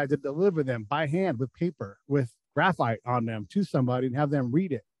 And then you had to deliver them by hand with paper, with graphite on them to somebody and have them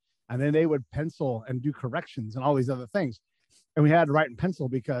read it. And then they would pencil and do corrections and all these other things. And we had to write in pencil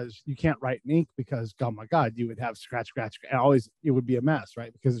because you can't write in ink because, oh my God, you would have scratch. And always, it would be a mess,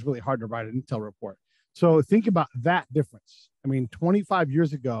 right? Because it's really hard to write an intel report. So think about that difference. I mean, 25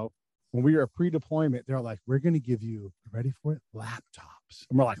 years ago, when we were pre-deployment, they're like, we're going to give you, ready for it, laptops.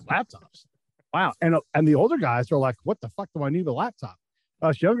 And we're like, laptops? Wow. And the older guys are like, what the fuck do I need a laptop?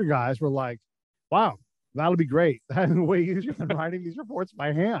 Us younger guys were like, wow, that'll be great. That's way easier than writing these reports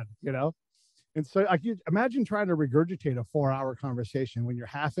by hand, you know? And so I could imagine trying to regurgitate a 4-hour conversation when you're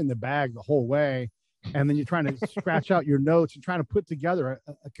half in the bag the whole way. And then you're trying to scratch out your notes and trying to put together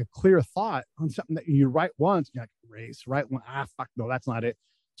a clear thought on something that you write once. You're like, erase, write one. Fuck, no, that's not it.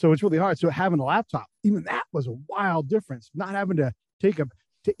 So it's really hard. So having a laptop, even that was a wild difference. Not having to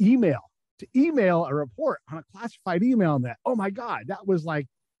email a report on a classified email on that. Oh my God, that was like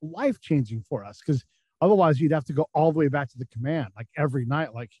life-changing for us, because otherwise you'd have to go all the way back to the command, like every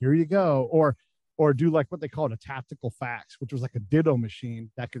night, like, here you go. Or do like what they called a tactical fax, which was like a ditto machine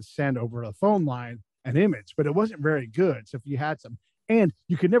that could send over a phone line an image, but it wasn't very good. So if you had some, and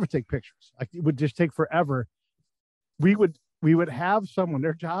you could never take pictures, like it would just take forever. We would have someone,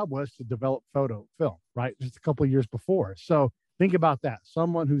 their job was to develop photo film, right? Just a couple of years before. So think about that.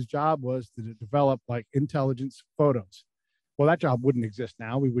 Someone whose job was to develop like intelligence photos. Well, that job wouldn't exist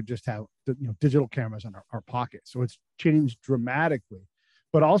now. We would just have digital cameras in our pocket. So it's changed dramatically.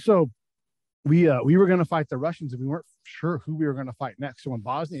 But also, we were going to fight the Russians, and we weren't sure who we were going to fight next. So when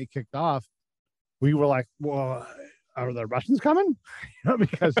Bosnia kicked off, we were like, well, are the Russians coming?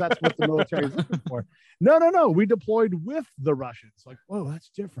 Because that's what the military is looking for. No. We deployed with the Russians. Like, whoa, that's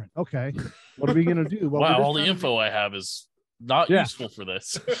different. Okay. What are we going to do? Well, wow, all the info I have is not useful for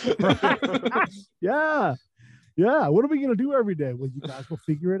this. Yeah. What are we going to do every day? Well, you guys will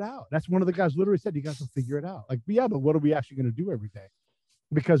figure it out. That's one of the guys literally said, you guys will figure it out. Like, yeah, but what are we actually going to do every day?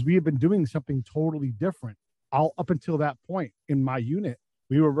 Because we have been doing something totally different all up until that point. In my unit,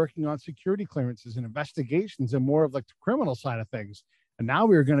 we were working on security clearances and investigations and more of like the criminal side of things. And now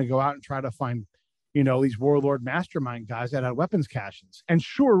we were going to go out and try to find, these warlord mastermind guys that had weapons caches. And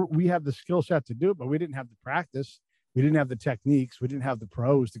sure, we have the skill set to do it, but we didn't have the practice. We didn't have the techniques. We didn't have the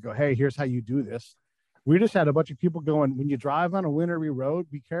pros to go, hey, here's how you do this. We just had a bunch of people going, when you drive on a wintry road,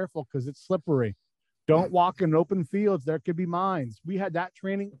 be careful because it's slippery. Don't walk in open fields. There could be mines. We had that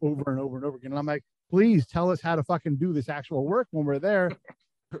training over and over and over again. And I'm like, please tell us how to fucking do this actual work when we're there.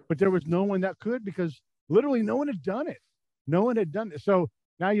 But there was no one that could, because literally no one had done it. No one had done it. So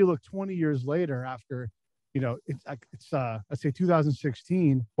now you look 20 years later after, let's say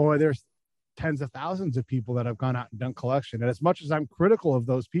 2016, boy, there's tens of thousands of people that have gone out and done collection. And as much as I'm critical of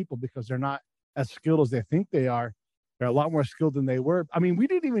those people because they're not as skilled as they think they are, they're a lot more skilled than they were. I mean, we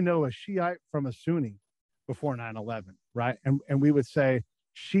didn't even know a Shiite from a Sunni before 9/11, right? And we would say,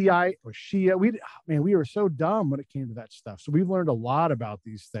 Shiite or Shia. We were so dumb when it came to that stuff. So we've learned a lot about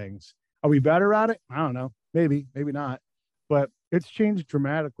these things. Are we better at it? I don't know. Maybe not. But it's changed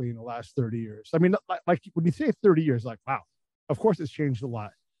dramatically in the last 30 years. I mean, like when you say 30 years, like, wow, of course it's changed a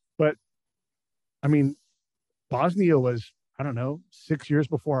lot. But I mean, Bosnia was, I don't know, 6 years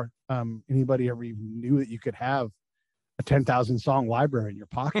before anybody ever even knew that you could have a 10,000 song library in your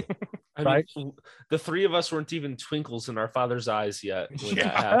pocket. Right? mean, the three of us weren't even twinkles in our father's eyes yet when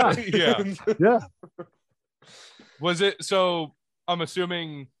that happened. Yeah. Yeah. Was it so? I'm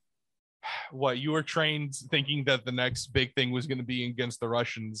assuming what you were trained thinking that the next big thing was going to be against the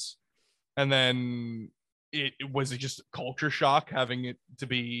Russians, and then it was just culture shock having it to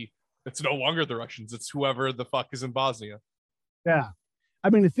be. It's no longer the Russians. It's whoever the fuck is in Bosnia. Yeah. I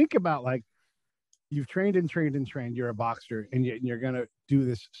mean, to think about, like, you've trained and trained and trained. You're a boxer, and you're going to do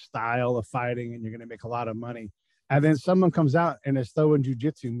this style of fighting, and you're going to make a lot of money. And then someone comes out and is throwing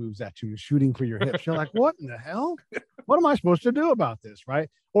jujitsu moves at you, shooting for your hips. You're like, what in the hell? What am I supposed to do about this, right?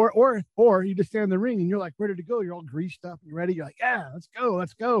 Or you just stand in the ring and you're like ready to go. You're all greased up and ready. You're like, yeah,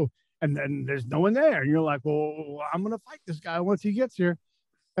 let's go. And then there's no one there. And you're like, well, I'm going to fight this guy once he gets here.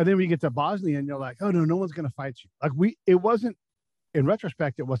 And then we get to Bosnia and you're like, oh, no one's going to fight you. Like it wasn't, in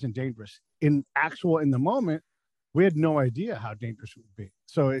retrospect, it wasn't dangerous. In the moment, we had no idea how dangerous it would be.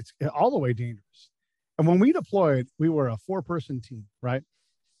 So it's all the way dangerous. And when we deployed, we were a 4-person team, right?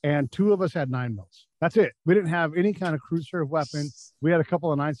 And 2 of us had 9mm. That's it. We didn't have any kind of cruise serve weapon. We had a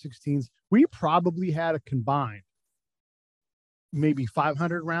couple of 9.16s. We probably had a combined maybe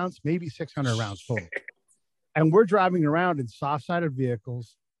 500 rounds, maybe 600 rounds total. And we're driving around in soft-sided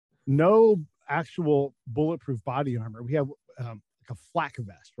vehicles, no actual bulletproof body armor. We have like a flak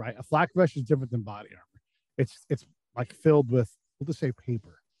vest, right? A flak vest is different than body armor. It's like filled with, we'll just say,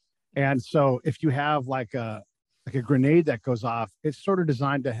 paper. And so if you have like a grenade that goes off, it's sort of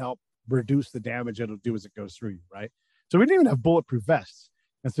designed to help reduce the damage it'll do as it goes through you, right? So we didn't even have bulletproof vests.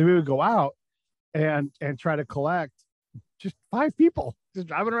 And so we would go out and try to collect just 5 people just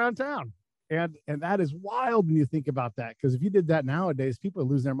driving around town. And that is wild when you think about that, because if you did that nowadays, people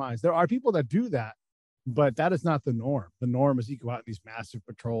would lose their minds. There are people that do that, but that is not the norm. The norm is you go out in these massive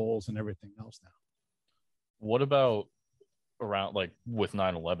patrols and everything else now. What about around, like, with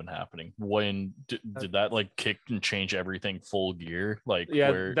 9/11 happening? When did that like kick and change everything full gear? Like,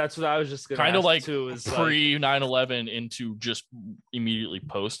 yeah, that's what I was just gonna kind of like too, is pre 9/11 into just immediately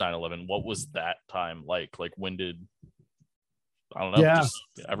post 9/11. What was that time like? Like, when did, I don't know, just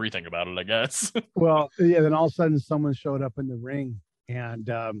everything about it, I guess. Well, yeah, then all of a sudden someone showed up in the ring and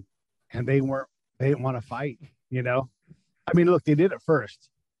they didn't want to fight, you know? I mean, look, they did it first,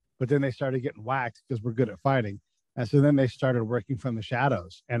 but then they started getting whacked because we're good at fighting. And so then they started working from the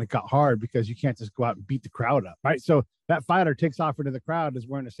shadows, and it got hard because you can't just go out and beat the crowd up, right? So that fighter takes off into the crowd, is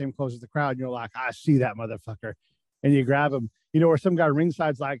wearing the same clothes as the crowd. And you're like, I see that motherfucker. And you grab him, you know, or some guy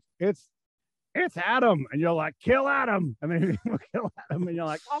ringside's like, it's Adam. And you're like, kill Adam. And then you kill Adam. And you're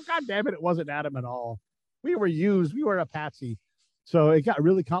like, oh, God damn it. It wasn't Adam at all. We were used. We were a patsy. So it got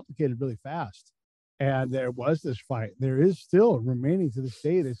really complicated really fast. And there was this fight. There is still remaining to this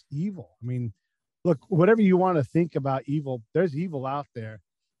day this evil. I mean, look, whatever you want to think about evil, there's evil out there.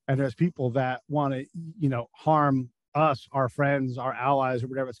 And there's people that want to, you know, harm us, our friends, our allies, or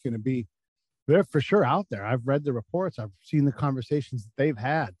whatever it's going to be. They're for sure out there. I've read the reports. I've seen the conversations that they've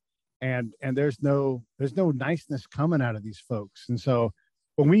had. And there's no niceness coming out of these folks. And so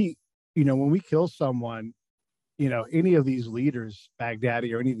when we kill someone, you know, any of these leaders,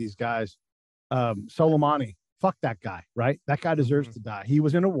 Baghdadi or any of these guys, Soleimani, fuck that guy, right? That guy deserves to die. He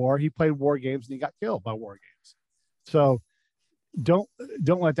was in a war. He played war games and he got killed by war games. So don't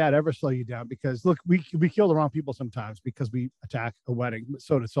let that ever slow you down, because look, we kill the wrong people sometimes because we attack a wedding.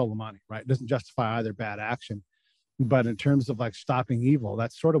 So did Soleimani, right? It doesn't justify either bad action. But in terms of like stopping evil,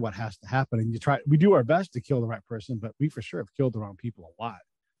 that's sort of what has to happen. And we do our best to kill the right person, but we for sure have killed the wrong people a lot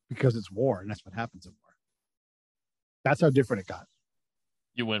because it's war, and that's what happens in war. That's how different it got.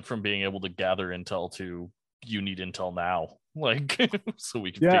 You went from being able to gather intel to you need intel now, like, so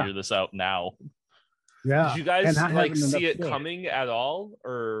we can figure this out now. Yeah. Did you guys like see it coming at all,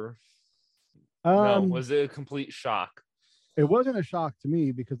 or no? Was it a complete shock? It wasn't a shock to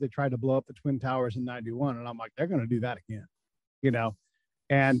me because they tried to blow up the Twin Towers in 91. And I'm like, they're going to do that again, you know,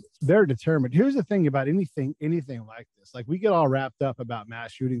 and they're determined. Here's the thing about anything like this. Like, we get all wrapped up about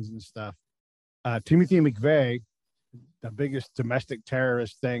mass shootings and stuff. Timothy McVeigh, the biggest domestic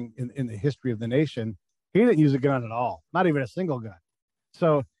terrorist thing in the history of the nation, he didn't use a gun at all, not even a single gun.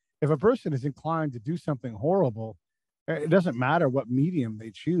 So if a person is inclined to do something horrible, it doesn't matter what medium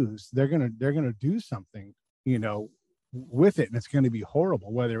they choose. They're going to do something, you know, with it, and it's going to be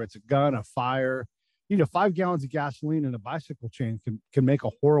horrible. Whether it's a gun, a fire, 5 gallons of gasoline in a bicycle chain can make a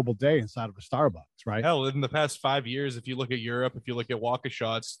horrible day inside of a Starbucks, right? Hell, in the past 5 years, if you look at Europe, if you look at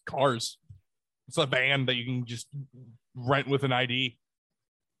Waukesha, it's cars. It's a van that you can just rent with an ID.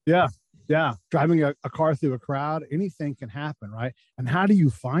 Yeah. Driving a car through a crowd, anything can happen, right? And how do you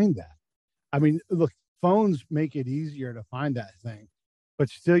find that? I mean, look, phones make it easier to find that thing, but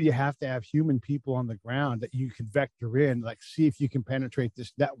still you have to have human people on the ground that you can vector in, like see if you can penetrate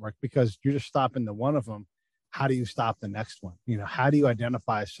this network, because you're just stopping the one of them. How do you stop the next one? How do you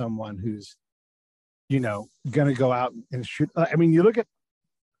identify someone who's, going to go out and shoot? I mean, you look at,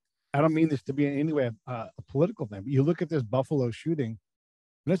 I don't mean this to be in any way a political thing, but you look at this Buffalo shooting,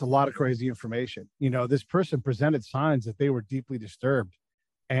 and there's a lot of crazy information. This person presented signs that they were deeply disturbed,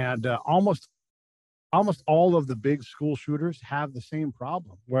 and almost all of the big school shooters have the same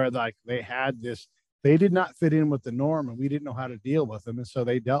problem, where like they did not fit in with the norm, and we didn't know how to deal with them, and so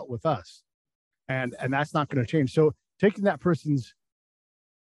they dealt with us, and that's not going to change. So taking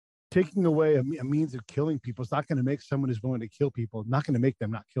away a means of killing people is not going to make someone who's going to kill people, not going to make them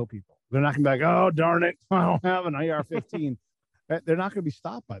not kill people. They're not going to be like, oh, darn it, I don't have an AR-15. They're not going to be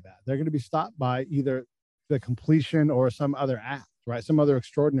stopped by that. They're going to be stopped by either the completion or some other act, right? Some other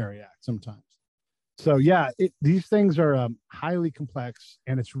extraordinary act sometimes. So yeah, these things are highly complex,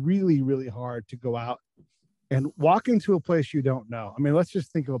 and it's really, really hard to go out and walk into a place you don't know. I mean, let's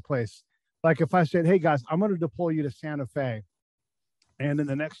just think of a place. Like if I said, hey guys, I'm going to deploy you to Santa Fe, and in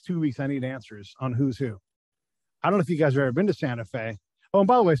the next 2 weeks, I need answers on who's who. I don't know if you guys have ever been to Santa Fe. Oh, and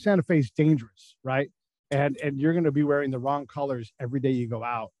by the way, Santa Fe is dangerous, right? And you're going to be wearing the wrong colors every day you go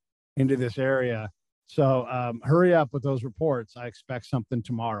out into this area. So hurry up with those reports. I expect something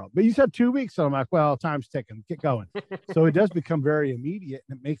tomorrow. But you said 2 weeks. So I'm like, well, time's ticking. Get going. So it does become very immediate,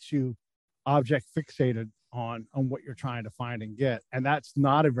 and it makes you object fixated on what you're trying to find and get. And that's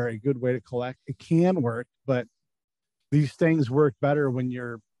not a very good way to collect. It can work, but these things work better when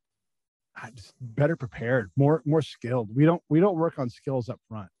you're just better prepared, more skilled. We don't work on skills up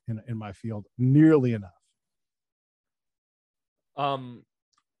front in my field nearly enough. And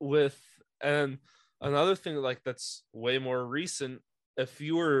another thing like that's way more recent, if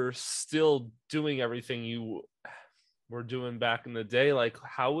you were still doing everything you were doing back in the day, like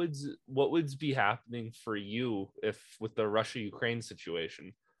what would be happening for you if with the Russia-Ukraine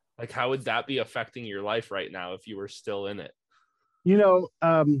situation? Like, how would that be affecting your life right now if you were still in it? Maybe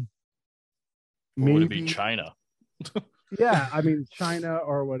would it be China? Yeah, I mean, China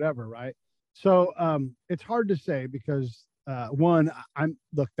or whatever, right? So it's hard to say because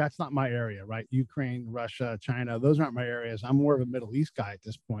that's not my area, right? Ukraine, Russia, China, those aren't my areas. I'm more of a Middle East guy at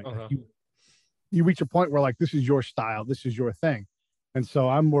this point. Uh-huh. Like you reach a point where like, this is your style, this is your thing. And so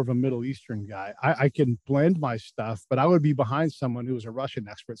I'm more of a Middle Eastern guy. I can blend my stuff, but I would be behind someone who was a Russian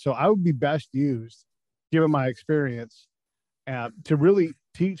expert. So I would be best used, given my experience, to really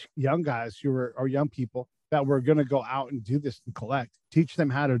teach young guys or young people that were going to go out and do this and collect, teach them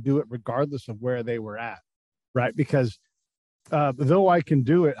how to do it regardless of where they were at, right? Because though I can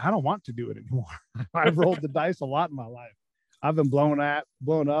do it, I don't want to do it anymore. I've rolled the dice a lot in my life. I've been blown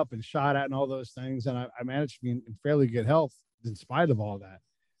up and shot at and all those things. And I managed to be in fairly good health in spite of all that.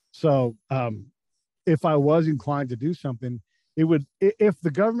 So if I was inclined to do something, it would, if the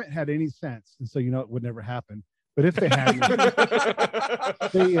government had any sense, and so, it would never happen. But if they had,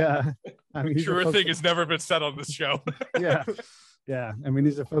 Sure thing has never been said on this show. Yeah. I mean,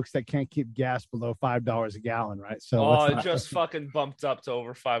 these are folks that can't keep gas below $5 a gallon, right? So it just fucking bumped up to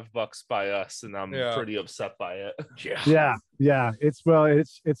over $5 by us, and I'm pretty upset by it. Yeah. It's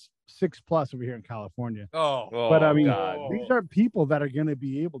 6+ over here in California. But I mean, these are people that are going to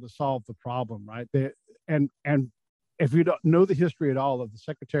be able to solve the problem, right? And if you don't know the history at all of the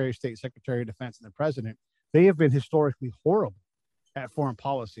Secretary of State, Secretary of Defense, and the President, they have been historically horrible at foreign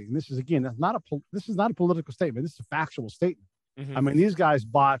policy. And this is, again, not a political statement. This is a factual statement. Mm-hmm. I mean, these guys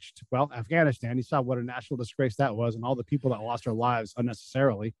botched, Afghanistan. You saw what a national disgrace that was, and all the people that lost their lives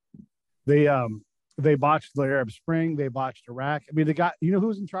unnecessarily. They botched the Arab Spring. They botched Iraq. I mean, they got, who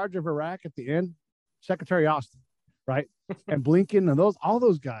was in charge of Iraq at the end? Secretary Austin, right? And Blinken and all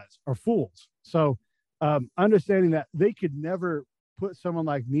those guys are fools. So understanding that they could never put someone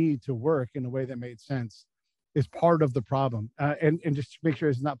like me to work in a way that made sense is part of the problem. And just to make sure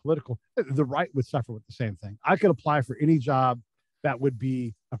it's not political, the right would suffer with the same thing. I could apply for any job that would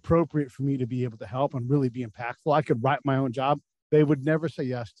be appropriate for me to be able to help and really be impactful. I could write my own job. They would never say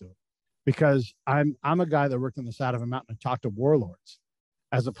yes to it because I'm a guy that worked on the side of a mountain and talked to warlords,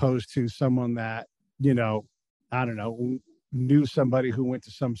 as opposed to someone that, I don't know, knew somebody who went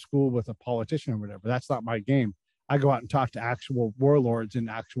to some school with a politician or whatever. That's not my game. I go out and talk to actual warlords in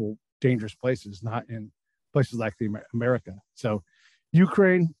actual dangerous places, not in places like America. So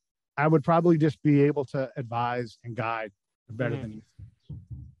Ukraine, I would probably just be able to advise and guide better than you.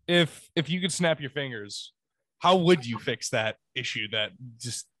 If you could snap your fingers, how would you fix that issue? That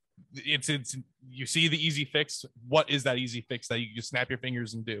just it's you see the easy fix. What is that easy fix that you can just snap your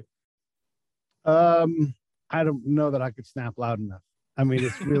fingers and do? I don't know that I could snap loud enough. I mean,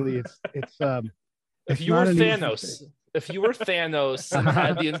 it's really it's if you were Thanos, and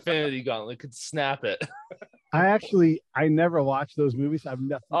had the Infinity Gauntlet, could snap it. I never watched those movies. I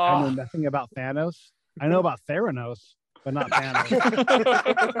know nothing about Thanos. I know about Theranos, but not Thanos.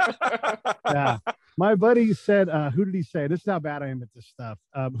 Yeah. My buddy said, who did he say? This is how bad I am at this stuff.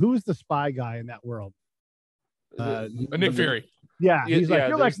 Who is the spy guy in that world? Nick Fury. Yeah. He's like,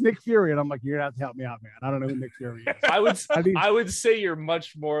 you're like Nick Fury. And I'm like, you're gonna have to help me out, man. I don't know who Nick Fury is. I would say you're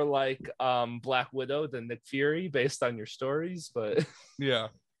much more like Black Widow than Nick Fury based on your stories, but yeah.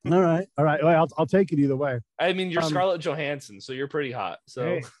 All right. Well, I'll take it either way. I mean, you're Scarlett Johansson, so you're pretty hot. So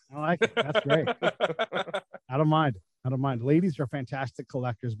hey, I like it. That's great. I don't mind. Ladies are fantastic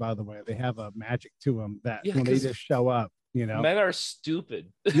collectors, by the way. They have a magic to them that when they just show up, you know. Men are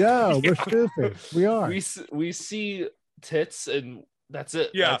stupid. Yeah, we're stupid. We are. We see tits and that's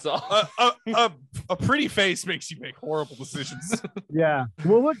it. Yeah. That's all. A pretty face makes you make horrible decisions. Yeah.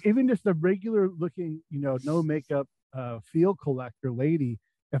 Well, look, even just a regular looking, no makeup field collector lady,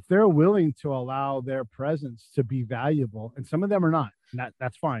 if they're willing to allow their presence to be valuable, and some of them are not, and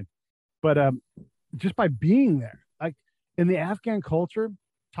that's fine. But just by being there, like in the Afghan culture,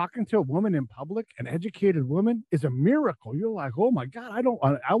 talking to a woman in public, an educated woman, is a miracle. You're like, oh my God,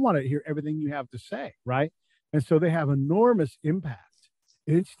 I want to hear everything you have to say, right? And so they have enormous impact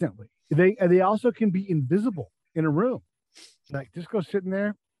instantly. They also can be invisible in a room. Like just go sitting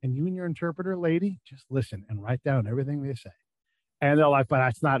there, and you and your interpreter lady just listen and write down everything they say. And they're like, but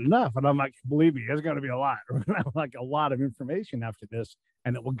that's not enough. And I'm like, believe me, there's going to be a lot. We're going to have like a lot of information after this,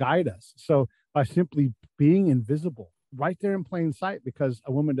 and it will guide us. So by simply being invisible right there in plain sight, because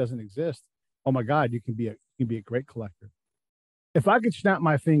a woman doesn't exist, oh my God, you can be a great collector. If I could snap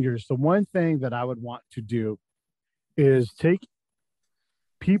my fingers, the one thing that I would want to do is take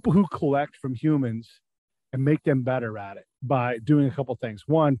people who collect from humans and make them better at it by doing a couple things.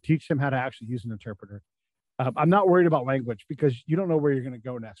 One, teach them how to actually use an interpreter. I'm not worried about language because you don't know where you're going to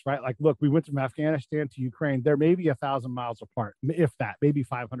go next, right? Like, look, we went from Afghanistan to Ukraine. They're maybe 1,000 miles apart, if that, maybe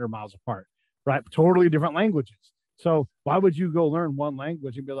 500 miles apart, right? Totally different languages. So why would you go learn one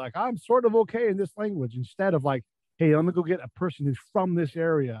language and be like, I'm sort of okay in this language, instead of like, hey, let me go get a person who's from this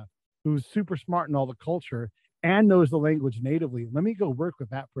area, who's super smart in all the culture and knows the language natively. Let me go work with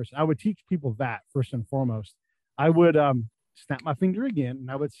that person. I would teach people that first and foremost. I would snap my finger again,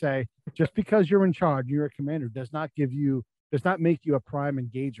 and I would say, just because you're in charge, you're a commander, does not make you a prime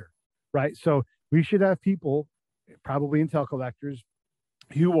engager, right? So we should have people, probably intel collectors,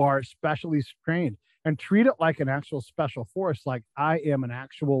 who are specially trained and treat it like an actual special force. Like I am an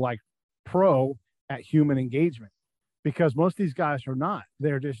actual like pro at human engagement, because most of these guys are not.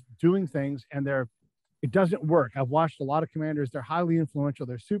 They're just doing things and it doesn't work. I've watched a lot of commanders. They're highly influential.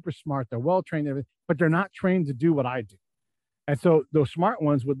 They're super smart. They're well-trained, but they're not trained to do what I do. And so those smart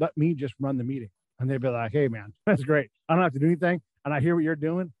ones would let me just run the meeting, and they'd be like, hey man, that's great. I don't have to do anything. And I hear what you're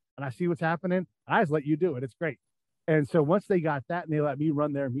doing and I see what's happening. And I just let you do it. It's great. And so once they got that and they let me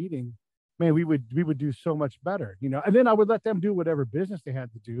run their meeting, man, we would do so much better, and then I would let them do whatever business they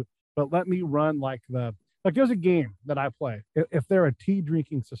had to do, but let me run like there's a game that I play. If they're a tea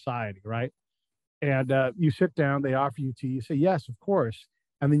drinking society, right? And you sit down, they offer you tea, you say, yes, of course.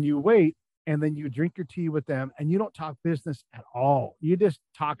 And then you wait, and then you drink your tea with them, and you don't talk business at all. You just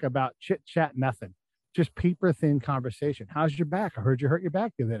talk about chit chat, nothing, just paper thin conversation. How's your back? I heard you hurt your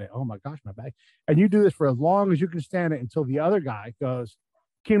back the other day. Oh my gosh, my back. And you do this for as long as you can stand it until the other guy goes,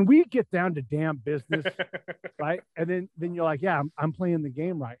 can we get down to damn business? Right. And then you're like, yeah, I'm playing the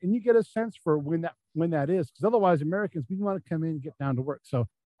game right. And you get a sense for when that is, because otherwise Americans, we want to come in and get down to work. So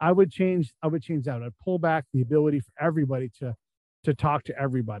I would change that. I'd pull back the ability for everybody to talk to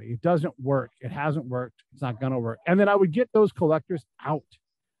everybody. It doesn't work. It hasn't worked. It's not going to work. And then I would get those collectors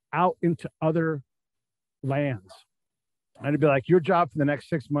out into other lands. And it'd be like, your job for the next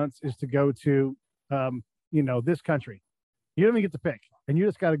 6 months is to go to, this country. You don't even get to pick, and you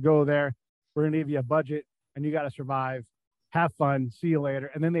just got to go there. We're going to give you a budget, and you got to survive, have fun, see you later.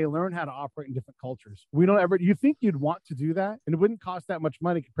 And then they learn how to operate in different cultures. You think you'd want to do that, and it wouldn't cost that much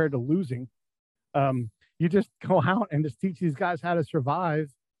money compared to losing. You just go out and just teach these guys how to survive.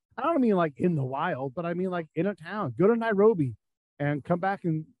 I don't mean like in the wild, but I mean like in a town. Go to Nairobi and come back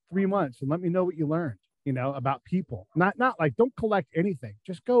in 3 months and let me know what you learned. about people. Not like don't collect anything.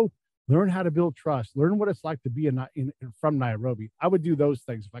 Just go learn how to build trust. Learn what it's like to be from Nairobi. I would do those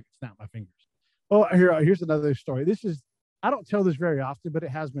things if I could snap my fingers. Oh, here's another story. I don't tell this very often, but it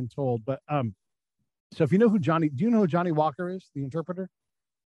has been told. But so if you know do you know who Johnny Walker is, the interpreter?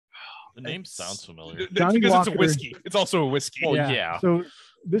 The name sounds familiar. Johnny because Walker, it's a whiskey. It's also a whiskey. Well, yeah. So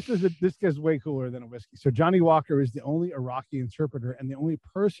this gets way cooler than a whiskey. So Johnny Walker is the only Iraqi interpreter and the only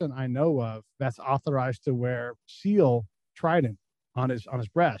person I know of that's authorized to wear SEAL trident on his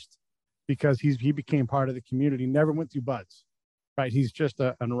breast, because he became part of the community. Never went through buds, right? He's just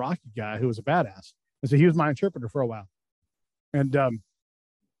an Iraqi guy who was a badass, and so he was my interpreter for a while. And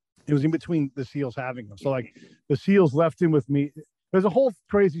it was in between the SEALs having him. So like the SEALs left him with me. There's a whole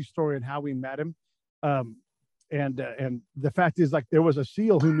crazy story on how we met him. And the fact is, like, there was a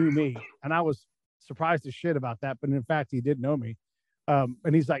SEAL who knew me, and I was surprised as shit about that. But in fact, he did know me.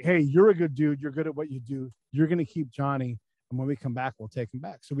 And he's like, "Hey, you're a good dude. You're good at what you do. You're going to keep Johnny. And when we come back, we'll take him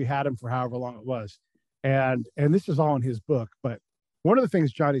back." So we had him for however long it was. And this is all in his book. But one of the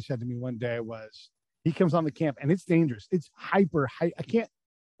things Johnny said to me one day was, he comes on the camp and it's dangerous. It's hyper. I can't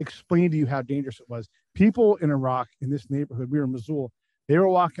explain to you how dangerous it was. People in Iraq, in this neighborhood, we were in Mosul, they were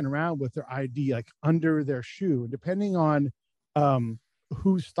walking around with their ID like under their shoe. And depending on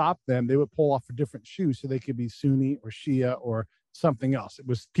who stopped them, they would pull off a different shoe so they could be Sunni or Shia or something else. It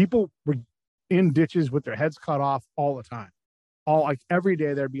was people were in ditches with their heads cut off all the time. Like every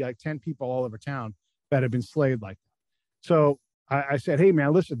day there'd be like 10 people all over town that had been slayed like that. So I said, "Hey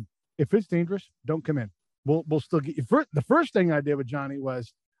man, listen, if it's dangerous, don't come in. We'll still get you." The first thing I did with Johnny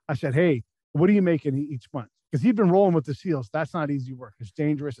was I said, "Hey, what are you making each month?" Because he'd been rolling with the SEALs. That's not easy work. It's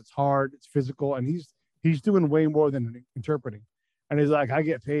dangerous. It's hard. It's physical. And he's doing way more than interpreting. And he's like, "I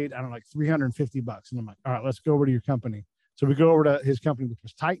get paid, I don't know, like $350. And I'm like, "All right, let's go over to your company." So we go over to his company, which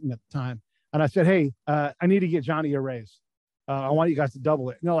was Titan at the time. And I said, "Hey, I need to get Johnny a raise. I want you guys to double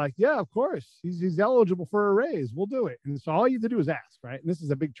it." And they're like, "Yeah, of course. He's eligible for a raise. We'll do it." And so all you have to do is ask, right? And this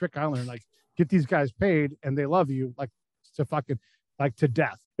is a big trick I learned. Like, get these guys paid and they love you like to fucking like to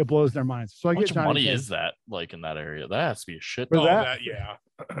death. It blows their minds. So I get Johnny. How much money paid. is that like in that area? That has to be a shit. For ton. that? Yeah.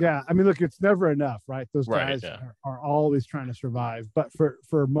 Yeah. I mean, look, it's never enough, right? Those guys yeah. are always trying to survive. But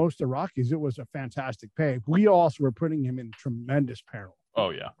for most Iraqis, it was a fantastic pay. We also were putting him in tremendous peril. Oh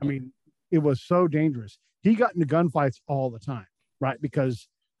yeah. I mean, it was so dangerous. He got into gunfights all the time, right? Because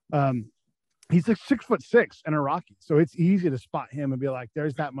he's like 6'6" and Iraqi. So it's easy to spot him and be like,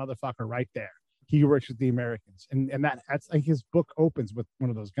 "There's that motherfucker right there. He works with the Americans." And that's like his book opens with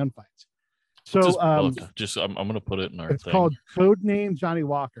one of those gunfights. So I'm gonna put it in our it's thing. called Codename Johnny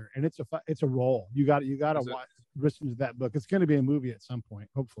Walker, and it's a role. You got to watch, listen to that book. It's going to be a movie at some point.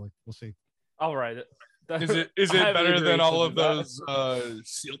 Hopefully, we'll see. I'll write it. Is it better than all of those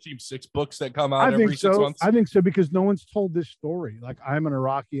SEAL Team 6 books that come out every 6 months? I think so, because no one's told this story. Like, I'm an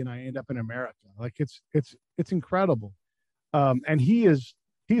Iraqi and I end up in America. Like, it's incredible. And he's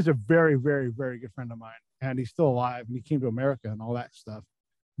a very, very, very good friend of mine, and he's still alive, and he came to America and all that stuff.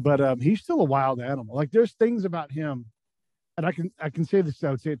 But he's still a wild animal. Like, there's things about him, and I can say this, I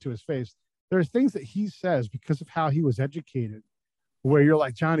would say it to his face. There's things that he says because of how he was educated, where you're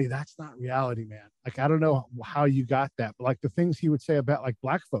like, "Johnny, that's not reality, man. Like, I don't know how you got that." But like the things he would say about like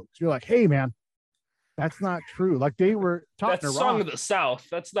black folks, you're like, "Hey man, that's not true." Like, they were taught That's Song of the South.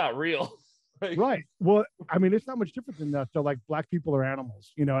 That's not real. Like, right. Well, I mean, it's not much different than that. So like, black people are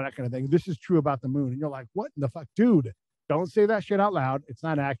animals, that kind of thing. This is true about the moon. And you're like, "What in the fuck, dude? Don't say that shit out loud. It's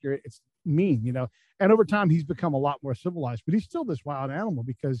not accurate. It's mean." And over time, he's become a lot more civilized, but he's still this wild animal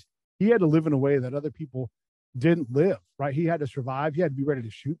because he had to live in a way that other people didn't live, right? He had to survive. He had to be ready to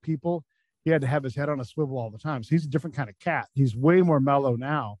shoot people. He had to have his head on a swivel all the time. So he's a different kind of cat. He's way more mellow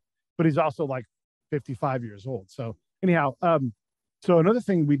now, but he's also like 55 years old. So anyhow, so another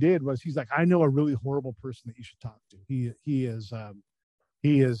thing we did was, he's like, "I know a really horrible person that you should talk to. He is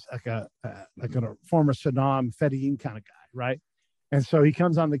like a former Saddam Fedayeen kind of guy, right?" And so he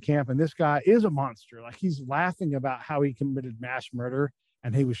comes on the camp, and this guy is a monster. Like, he's laughing about how he committed mass murder,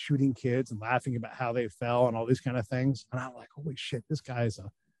 and he was shooting kids and laughing about how they fell and all these kind of things. And I'm like, "Holy shit, this guy is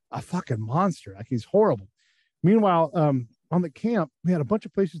a fucking monster. Like, he's horrible." Meanwhile, on the camp, we had a bunch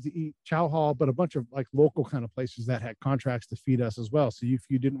of places to eat, chow hall, but a bunch of like local kind of places that had contracts to feed us as well. So if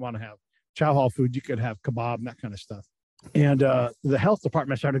you didn't want to have chow hall food, you could have kebab and that kind of stuff. And the health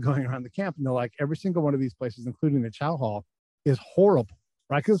department started going around the camp, and they're like, every single one of these places, including the chow hall, is horrible,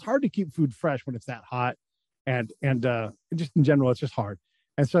 right? Because it's hard to keep food fresh when it's that hot, and just in general, it's just hard.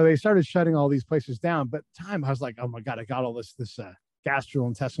 And so they started shutting all these places down. But at the time, I was like, "Oh my God, I got all this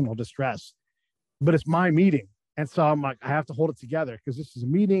gastrointestinal distress," but it's my meeting. And so I'm like, I have to hold it together because this is a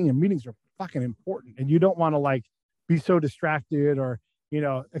meeting and meetings are fucking important. And you don't want to like be so distracted or,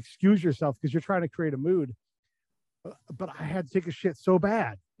 excuse yourself because you're trying to create a mood. But I had to take a shit so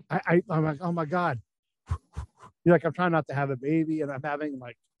bad. I'm like, oh my God. You're like, I'm trying not to have a baby and I'm having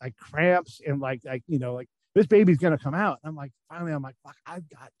like cramps and like this baby's going to come out. And I'm like, finally, I'm like, fuck, I've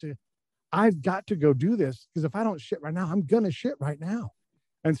got to go do this because if I don't shit right now, I'm going to shit right now.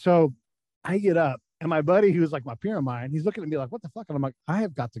 And so I get up and my buddy, who's like my peer of mine, he's looking at me like, what the fuck? And I'm like, I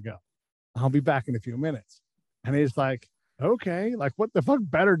have got to go. I'll be back in a few minutes. And he's like, okay, like what the fuck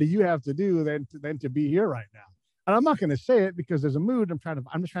better do you have to do than to be here right now? And I'm not going to say it because there's a mood. I'm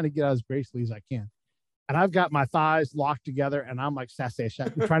just trying to get out as gracefully as I can. And I've got my thighs locked together and I'm like, sassy,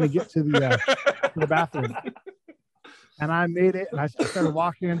 trying to get to the bathroom. And I made it and I started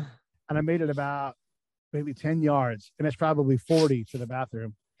walking and I made it about maybe 10 yards and it's probably 40 to the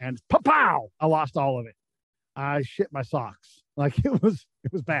bathroom. And pow, I lost all of it. I shit my socks. Like it was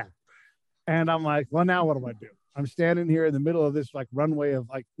bad. And I'm like, well, now what do I do? I'm standing here in the middle of this like runway of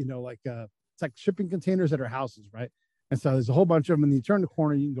like, it's like shipping containers at our houses, right? And so there's a whole bunch of them. And you turn the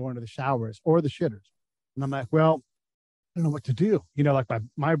corner, you can go into the showers or the shitters. And I'm like, well, I don't know what to do. Like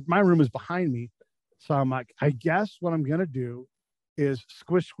my room is behind me. So I'm like, I guess what I'm going to do is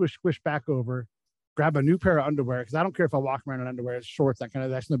squish back over, grab a new pair of underwear. Because I don't care if I walk around in underwear, shorts,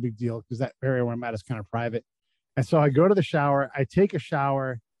 that's no big deal. Because that area where I'm at is kind of private. And so I go to the shower, I take a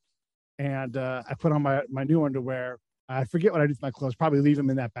shower, and I put on my new underwear. I forget what I do with my clothes, probably leave them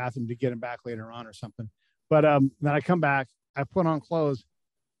in that bathroom to get them back later on or something. But then I come back, I put on clothes,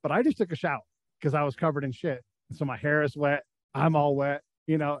 but I just took a shower because I was covered in shit. And so my hair is wet, I'm all wet,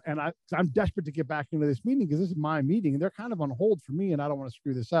 and I'm desperate to get back into this meeting because this is my meeting and they're kind of on hold for me and I don't want to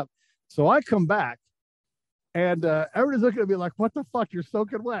screw this up. So I come back and everybody's looking at me like, what the fuck, you're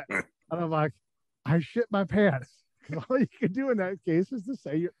soaking wet. And I'm like, I shit my pants. All you can do in that case is to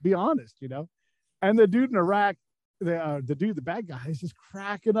say, be honest, And the dude in Iraq, the bad guy, is just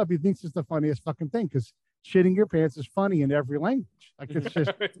cracking up. He thinks it's the funniest fucking thing because shitting your pants is funny in every language. Like it's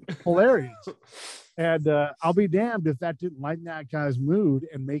just hilarious. And I'll be damned if that didn't lighten that guy's mood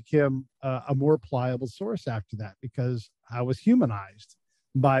and make him a more pliable source after that, because I was humanized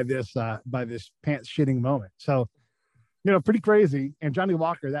by this pants shitting moment. So, pretty crazy. And Johnny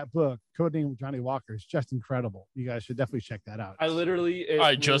Walker, that book, Codename Johnny Walker, is just incredible. You guys should definitely check that out.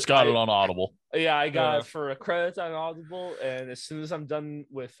 I just got it on Audible. Yeah, I got it for a credit on Audible. And as soon as I'm done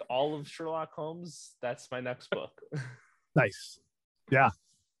with all of Sherlock Holmes, that's my next book. Nice. Yeah.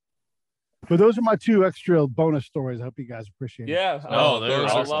 But those are my two extra bonus stories. I hope you guys appreciate it. Yeah.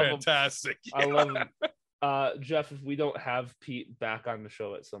 Those are fantastic. I love them. Jeff, if we don't have Pete back on the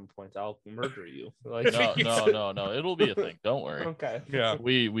show at some point, I'll murder you. Like, no, it'll be a thing. Don't worry. Okay. Yeah,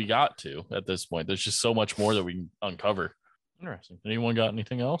 we got to at this point. There's just so much more that we can uncover. Interesting. Anyone got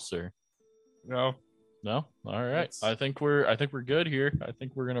anything else or no? All right. I think we're good here. I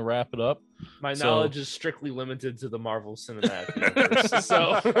think we're gonna wrap it up. My knowledge is strictly limited to the Marvel Cinematic Universe.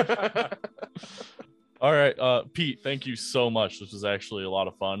 So all right, Pete, thank you so much. This was actually a lot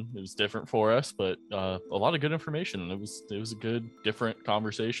of fun. It was different for us, but a lot of good information, and it was a good, different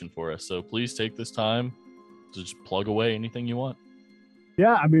conversation for us. So please take this time to just plug away anything you want.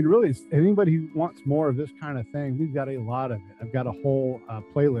 Yeah, I mean, really, anybody who wants more of this kind of thing, we've got a lot of it. I've got a whole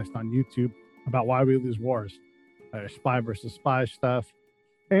playlist on YouTube about why we lose wars, spy versus spy stuff,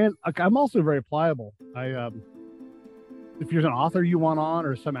 and I'm also very pliable. If you're an author you want on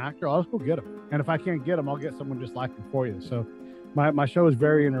or some actor, I'll just go get them. And if I can't get them, I'll get someone just like them for you. So my show is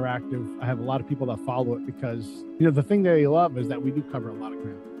very interactive. I have a lot of people that follow it because, the thing they love is that we do cover a lot of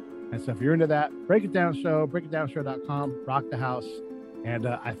ground. And so if you're into that, Break It Down Show, breakitdownshow.com, rock the house. And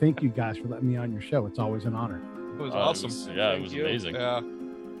I thank you guys for letting me on your show. It's always an honor. It was awesome. It was amazing. Yeah.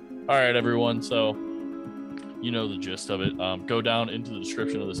 All right, everyone. So you know the gist of it. Go down into the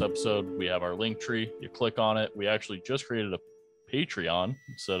description of this episode. We have our link tree. You click on it. We actually just created a Patreon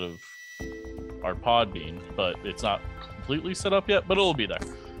instead of our Podbean, but it's not completely set up yet, but it'll be there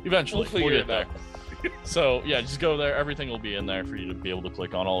eventually. We'll get there. So yeah, just go there. Everything will be in there for you to be able to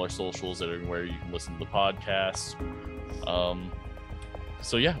click on all our socials that are where you can listen to the podcast.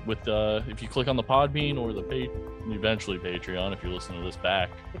 So yeah, with if you click on the Podbean or the eventually Patreon, if you listen to this back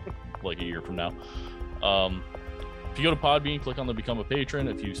like a year from now, if you go to Podbean, click on the Become a Patron.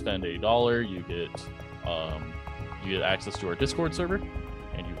 If you spend $1, you get access to our Discord server,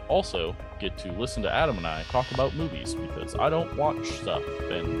 and you also get to listen to Adam and I talk about movies, because I don't watch stuff,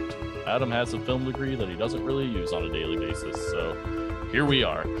 and Adam has a film degree that he doesn't really use on a daily basis. So here we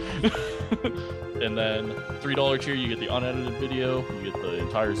are. And then $3 tier, you get the unedited video. You get the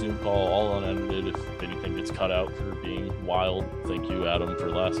entire Zoom call, all unedited. If anything gets cut out for being wild, thank you, Adam,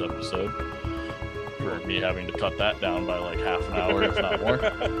 for last episode. For me having to cut that down by like half an hour, if not more.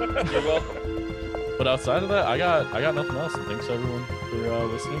 You're welcome. But outside of that, I got nothing else. And thanks everyone for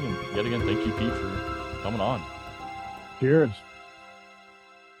listening. And yet again, thank you, Pete, for coming on. Cheers.